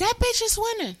is, that bitch is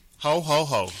winning. Ho, ho,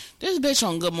 ho. This bitch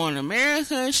on Good Morning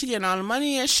America. She getting all the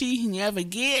money that she can ever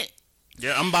get.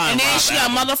 Yeah, I'm buying And then Rob she got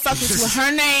album. motherfuckers with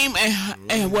her name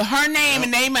and with her name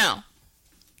and name out.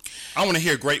 I want to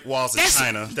hear Great Walls of That's-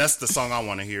 China. That's the song I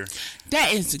want to hear.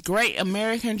 That is a great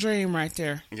American dream right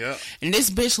there. Yep. And this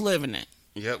bitch living it.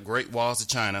 Yep, Great Walls of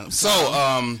China. So,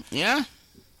 Yeah.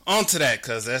 on to that,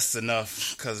 because that's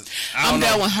enough. Because I'm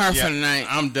done with her for tonight.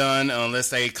 I'm done. Unless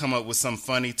they come up with something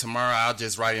funny tomorrow, I'll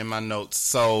just write in my notes.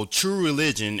 So, True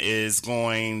Religion is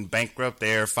going bankrupt.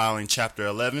 They're filing Chapter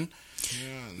 11.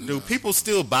 Yeah, Do people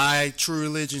still buy True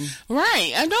Religion?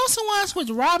 Right. Are those the ones with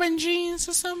Robin jeans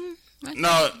or something? Like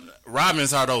No,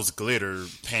 Robins are those glitter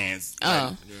pants.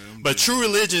 Oh. But True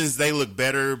Religions, they look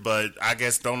better, but I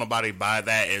guess don't nobody buy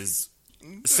that as...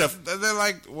 They're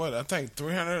like, what, I think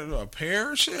 $300 a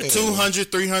pair or shit?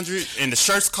 200, 300, and the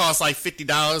shirts cost like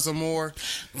 $50 or more.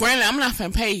 Granted, I'm not gonna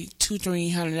pay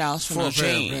 $200-$300 for For no a pair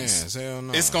of jeans. pants. Hell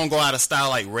no. It's gonna go out of style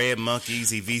like Red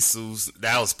Monkeys, Evisus.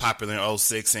 That was popular in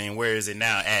 06, and where is it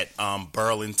now? At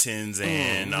Burlington's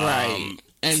and right.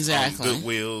 Exactly.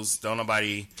 Goodwills. Don't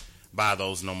nobody buy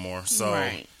those no more. So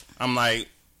Right. I'm like,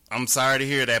 I'm sorry to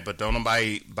hear that, but don't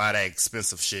nobody buy that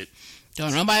expensive shit.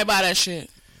 Don't nobody buy that shit.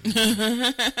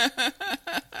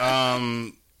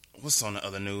 What's on the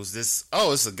other news? It's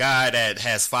a guy that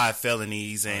has 5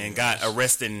 felonies and got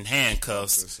arrested in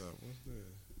handcuffs. What's this?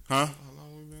 Huh? How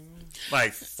long we been going?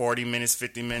 Like 40 minutes,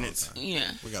 50 minutes. Yeah.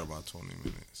 We got about 20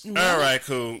 minutes. All right,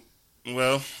 cool.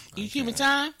 Well, You keeping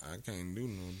time? I can't do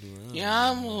no.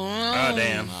 Yeah. oh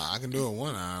damn. Nah, I can do it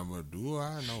 1 hour, but do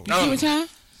I? No. You keeping time?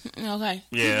 Okay.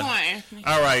 Yeah. Keep going, Anthony.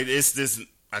 All right, it's this.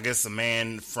 I guess a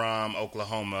man from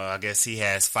Oklahoma. I guess he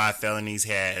has 5 felonies.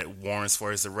 He had warrants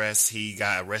for his arrest. He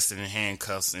got arrested in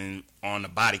handcuffs and on the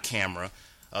body camera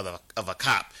of a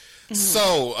cop. Mm-hmm.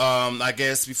 So I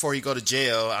guess before he go to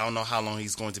jail, I don't know how long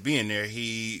he's going to be in there.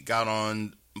 He got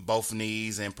on both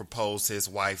knees and proposed to his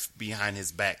wife behind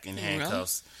his back in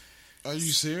handcuffs. Are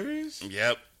you serious?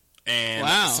 Yep. And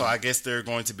Wow. so I guess they're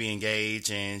going to be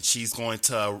engaged, and she's going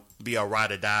to be a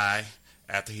ride or die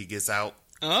after he gets out.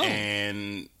 Oh.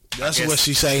 And That's what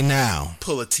she say now.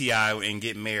 pull a T.I. and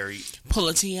get married. Pull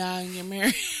a T.I. and get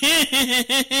married.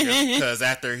 Because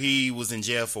after he was in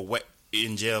jail for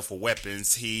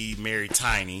weapons, he married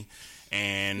Tiny,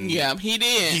 and Yeah, he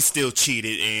did. he still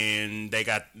cheated, and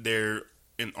they're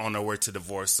on their way to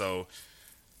divorce. So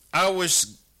I wish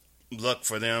luck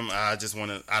for them. I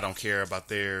don't care about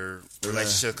their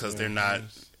relationship because they're not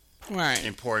Right.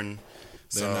 important.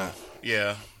 They're So not.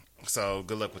 yeah, so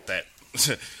good luck with that.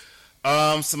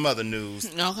 Some other news.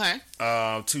 Okay.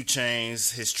 2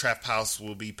 Chainz, his trap house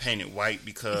will be painted white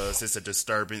because it's a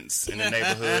disturbance in the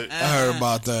neighborhood. I heard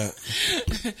about that.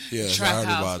 Yes, I Trap heard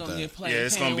house about gonna that. get played. Yeah,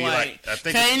 it's gonna be white. like, I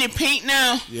think Painted pink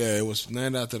now. Yeah, it was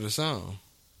named after the song.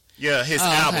 Yeah, his Oh,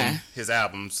 album. okay. His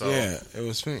album. So Yeah, it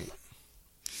was pink.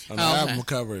 On the Oh, okay. album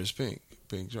cover is pink.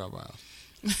 Pink Trap House.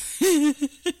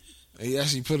 He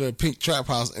actually put a pink trap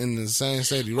house in the same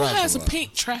state he Who rapped has a about.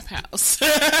 pink trap house?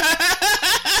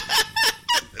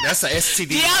 that's a STD.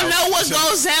 Do y'all know what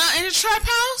goes down in the trap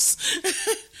house?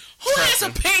 Who has a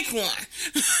Trapping. pink one?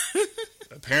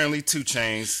 Apparently 2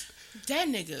 Chainz. That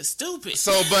nigga is stupid.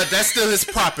 So, but that's still his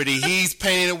property. He's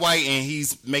painting it white and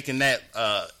he's making that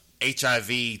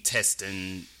HIV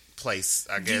testing place,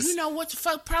 I Do guess. you know what the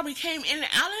fuck probably came in and out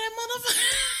of that motherfucker?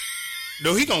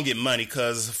 No, he gonna get money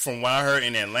because from what I heard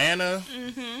in Atlanta,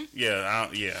 yeah.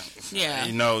 Yeah.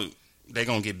 You know, they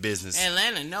gonna get business.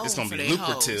 Atlanta known It's gonna for be their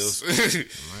lucrative. Man.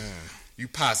 You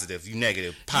positive, you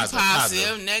negative, hoes. positive.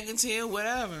 Positive, negative,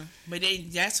 whatever. But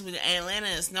that's what Atlanta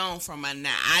is known for.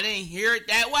 Now, I didn't hear it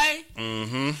that way.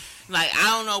 Mm-hmm. Like, I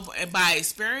don't know by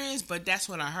experience, but that's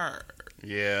what I heard.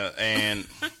 Yeah, and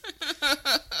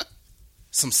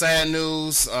some sad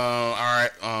news. All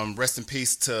right, rest in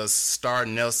peace to Star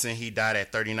Nelson. He died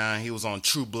at 39. He was on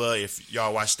True Blood. If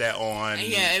y'all watched that on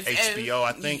HBO,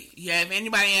 I think. Yeah, if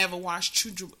anybody ever watched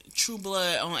True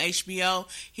Blood on HBO,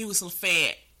 he was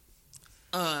Lafayette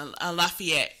on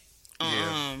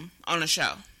the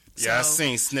show. Yeah, I've So,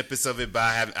 seen snippets of it,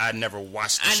 but I never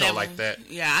watched the show like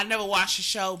that. Yeah, I never watched the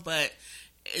show, but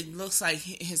it looks like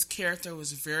his character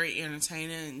was very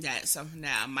entertaining, and that's something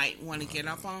that I might want to get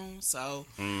up on. So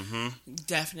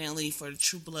definitely for the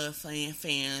True Blood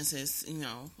fans, it's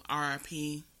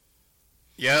R.I.P.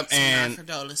 Yep, and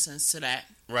condolences to that.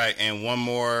 right, and one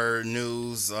more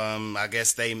news. I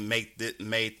guess they made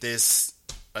this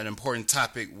an important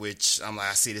topic, which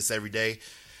I see this every day.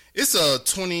 It's a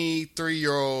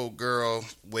 23-year-old girl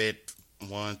with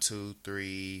 5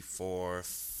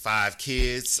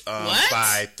 kids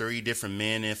by 3 different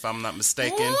men, if I'm not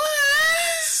mistaken. What?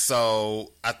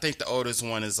 So I think the oldest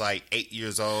one is like 8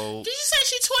 years old. Did you say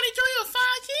she's 23 or 5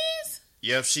 kids?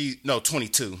 Yep,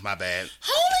 22. My bad.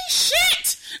 Holy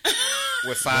shit!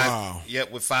 With 5, Wow.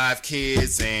 Yep, with 5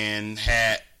 kids, and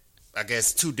had, I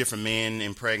guess, 2 different men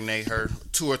impregnate her,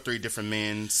 2 or 3 different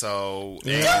men. So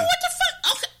Yeah. Dude, what the fuck?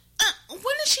 Okay, when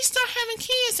did she start having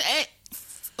kids? At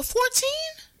 14?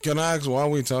 Can I ask why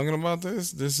we talking about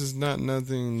this? This is not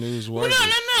nothing newsworthy. No.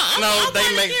 I they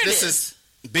wanna make hear this is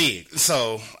big.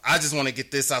 So I just want to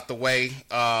get this out the way.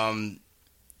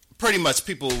 Pretty much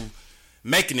people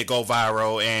making it go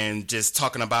viral and just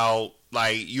talking about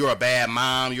like you're a bad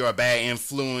mom, you're a bad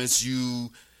influence.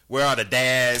 Where are the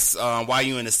dads? Why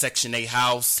you in a Section 8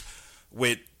 house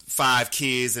with 5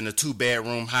 kids in a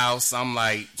 2-bedroom house? I'm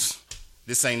like,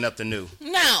 this ain't nothing new.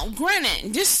 Now,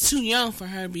 granted, this is too young for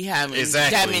her to be having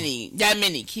that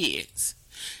many kids.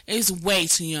 It's way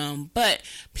too young. But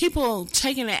people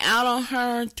taking it out on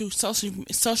her through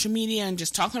social media and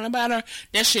just talking about her,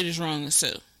 that shit is wrong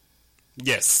too.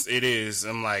 Yes, it is.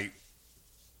 I'm like,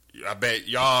 I bet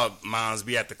y'all moms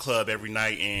be at the club every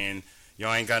night and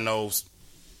y'all ain't got no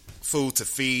food to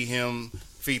feed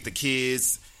the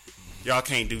kids. Y'all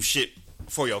can't do shit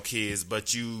for your kids,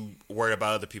 but you worry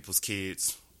about other people's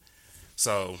kids.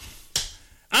 So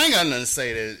I ain't got nothing to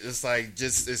say. That it's like,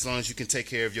 just as long as you can take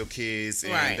care of your kids,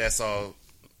 and right. That's all.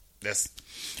 As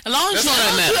long as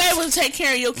you're able to take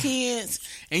care of your kids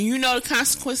and you know the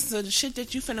consequences of the shit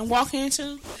that you finna walk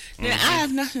into, then I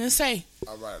have nothing to say.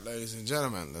 All right, ladies and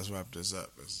gentlemen, let's wrap this up.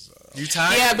 You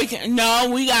tired? Yeah,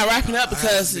 we gotta wrap it up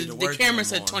because the camera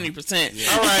said 20%.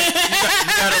 Yeah. All right, you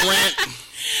got a rant.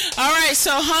 All right,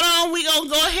 so hold on. We gonna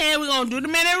go ahead. We gonna do the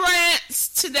minute rants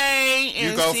today.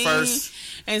 And you go first.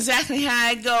 Exactly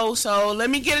how it goes. So let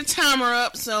me get a timer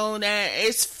up so that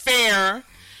it's fair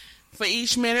for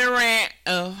each minute rant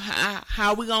of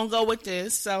how we gonna go with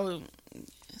this. So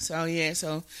yeah.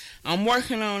 So I'm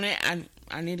working on it.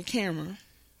 I need a camera.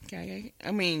 Okay.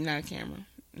 I mean, not a camera.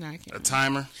 Not a camera. A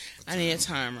timer. I need a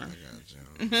timer. I got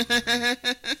you.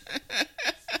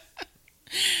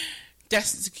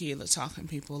 That's the tequila talking,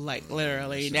 people. Like,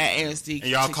 literally. That is the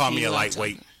and y'all call me a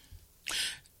lightweight.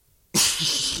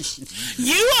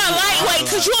 You are lightweight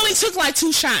because you only took like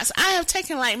 2 shots. I have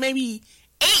taken like maybe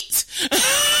 8.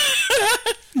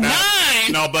 9.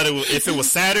 No, but if it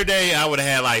was Saturday, I would have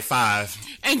had like 5.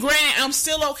 And granted, I'm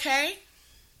still okay.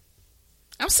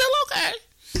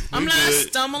 I'm not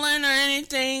stumbling or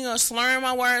anything or slurring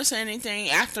my words or anything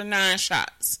after 9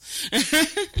 shots.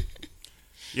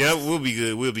 Yeah, we'll be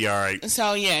good. We'll be all right.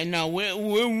 So, yeah, no,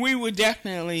 we would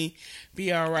definitely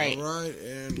be all right. All right,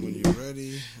 and when you're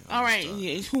ready. All right,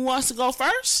 who wants to go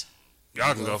first?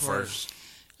 Y'all can go first.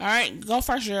 All right, go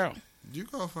first, Gerald. You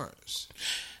go first.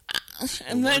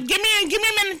 Give me a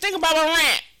minute to think about my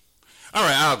rant. All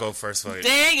right, I'll go first for you.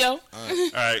 There you go.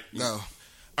 All right. No.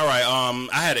 All right,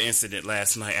 I had an incident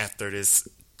last night after this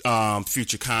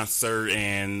Future concert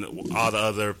and all the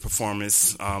other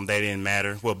performance. They didn't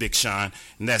matter. Well, Big Sean,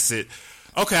 and that's it.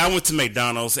 Okay, I went to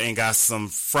McDonald's and got some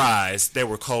fries. They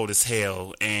were cold as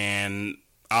hell, and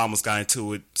I almost got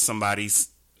into it. Somebody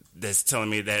that's telling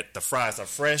me that the fries are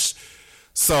fresh.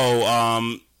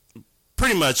 So,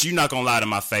 pretty much, you're not going to lie to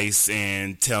my face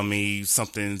and tell me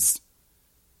something's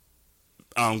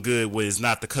good when it's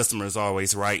not. The customer is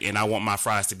always right, and I want my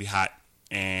fries to be hot,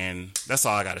 and that's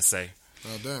all I got to say.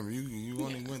 Oh, damn, you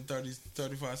only went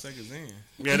 35 seconds in.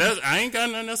 Yeah, I ain't got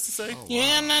nothing else to say. Oh, wow. You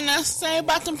ain't nothing else to say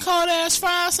about them cold-ass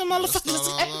fries some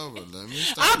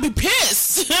motherfuckers. I'll be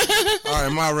pissed. All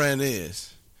right, my rant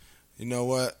is, you know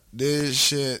what? This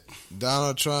shit,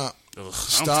 Donald Trump,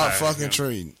 stop fucking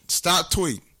tweeting. Stop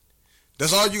tweeting.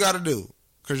 That's all you got to do,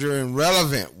 because you're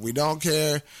irrelevant. We don't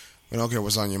care. We don't care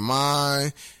what's on your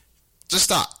mind. Just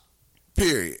stop.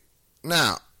 Period.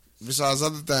 Now, besides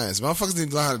other things, motherfuckers need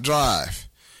to learn how to drive.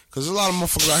 Because there's a lot of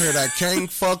motherfuckers out here that can't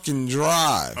fucking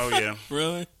drive. Oh, yeah.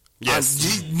 Really?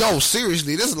 Yes. No,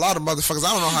 seriously. There's a lot of motherfuckers.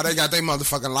 I don't know how they got their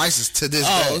motherfucking license to this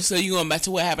day. Oh, so you going back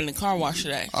to what happened in the car wash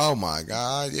today? Oh, my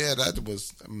God. Yeah, that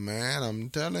was, man, I'm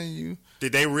telling you.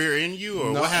 Did they rear end you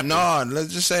or what happened? No,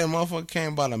 let's just say a motherfucker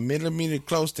came about a millimeter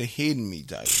close to hitting me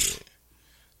type shit.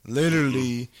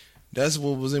 Literally, that's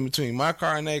what was in between my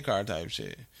car and their car type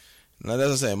shit. Now,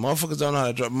 as I said, motherfuckers don't know how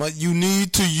to drive. You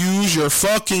need to use your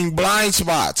fucking blind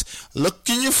spots. Look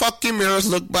in your fucking mirrors.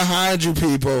 Look behind you,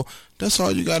 people. That's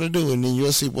all you got to do, and then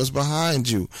you'll see what's behind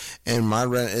you. And my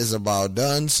rant is about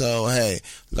done, so, hey,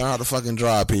 learn how to fucking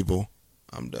drive, people.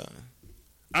 I'm done.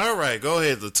 All right, go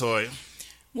ahead, LaToya.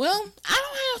 Well, I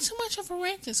don't have too much of a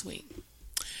rant this week.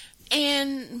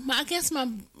 And I guess my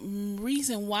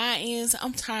reason why is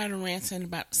I'm tired of ranting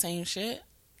about the same shit.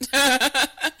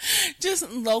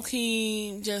 Just low key,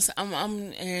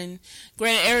 and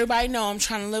granted, everybody know I'm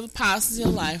trying to live a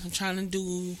positive life. I'm trying to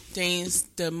do things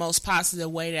the most positive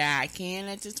way that I can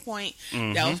at this point.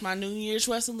 Mm-hmm. That was my New Year's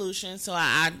resolution, so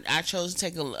I chose to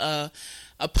take a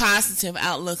positive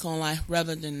outlook on life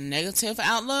rather than a negative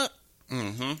outlook.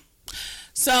 Mm-hmm.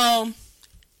 So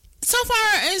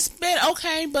far it's been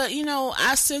okay, but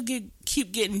I still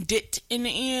keep getting dipped in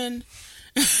the end.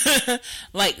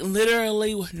 Like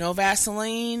literally with no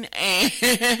Vaseline, and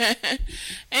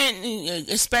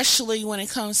especially when it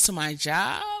comes to my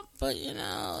job, but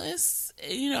it's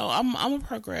I'm a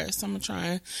progress. I'm gonna try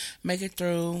and make it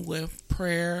through with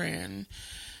prayer and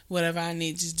whatever I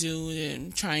need to do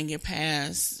and try and get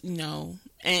past,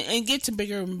 and get to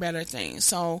bigger and better things.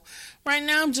 So right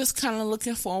now I'm just kind of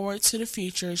looking forward to the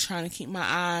future, trying to keep my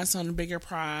eyes on the bigger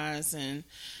prize and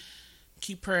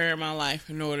keep prayer in my life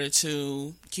in order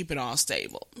to keep it all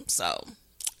stable. So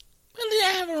really I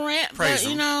have a rant, Praise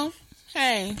but him.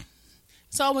 hey,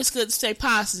 it's always good to stay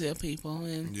positive, people.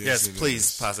 And Yes,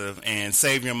 please, positive. And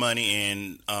save your money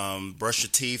and brush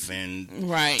your teeth and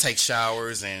right. take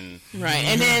showers and Right.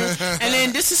 And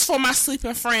then this is for my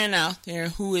sleeping friend out there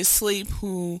who is asleep,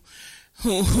 who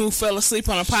fell asleep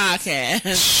on a podcast.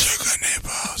 Sugar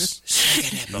nipples.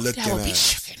 Sugar nipples. Looking That would be at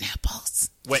sugar nipples.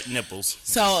 wet nipples.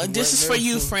 So this is for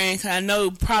you, nipples. friend, because I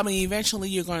know probably eventually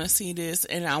you're going to see this,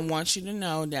 and I want you to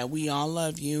know that we all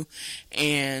love you.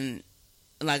 And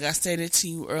like I stated to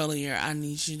you earlier, I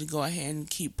need you to go ahead and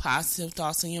keep positive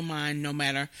thoughts in your mind, no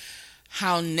matter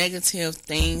how negative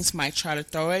things might try to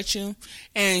throw at you.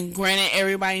 And granted,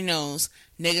 everybody knows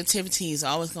negativity is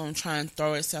always going to try and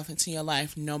throw itself into your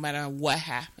life, no matter what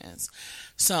happens.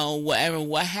 So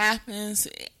what happens,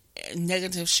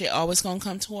 negative shit always gonna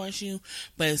come towards you,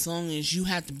 but as long as you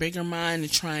have the bigger mind to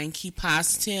try and keep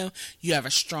positive, you have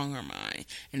a stronger mind.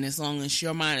 And as long as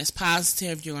your mind is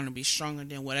positive, you're gonna be stronger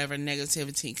than whatever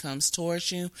negativity comes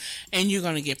towards you, and you're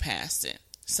gonna get past it.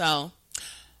 So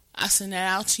I send that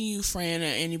out to you, friend, or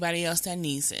anybody else that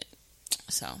needs it.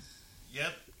 So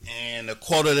Yep. And the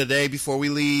quote of the day before we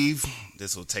leave.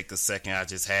 This will take a second. I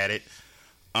just had it.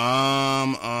 You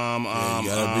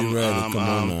gotta be ready. Come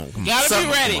on now. Come on. gotta be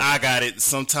ready. I got it.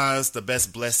 Sometimes the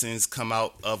best blessings come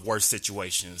out of worse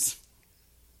situations.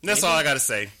 That's all I gotta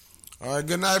say. All right,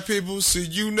 good night, people. See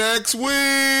you next week.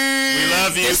 We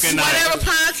love you. This Good is night. Whatever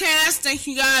Podcast. Thank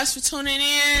you guys for tuning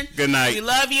in. Good night. We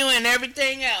love you and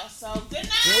everything else. So good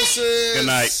night. Deuces. Good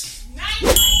night.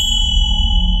 Night.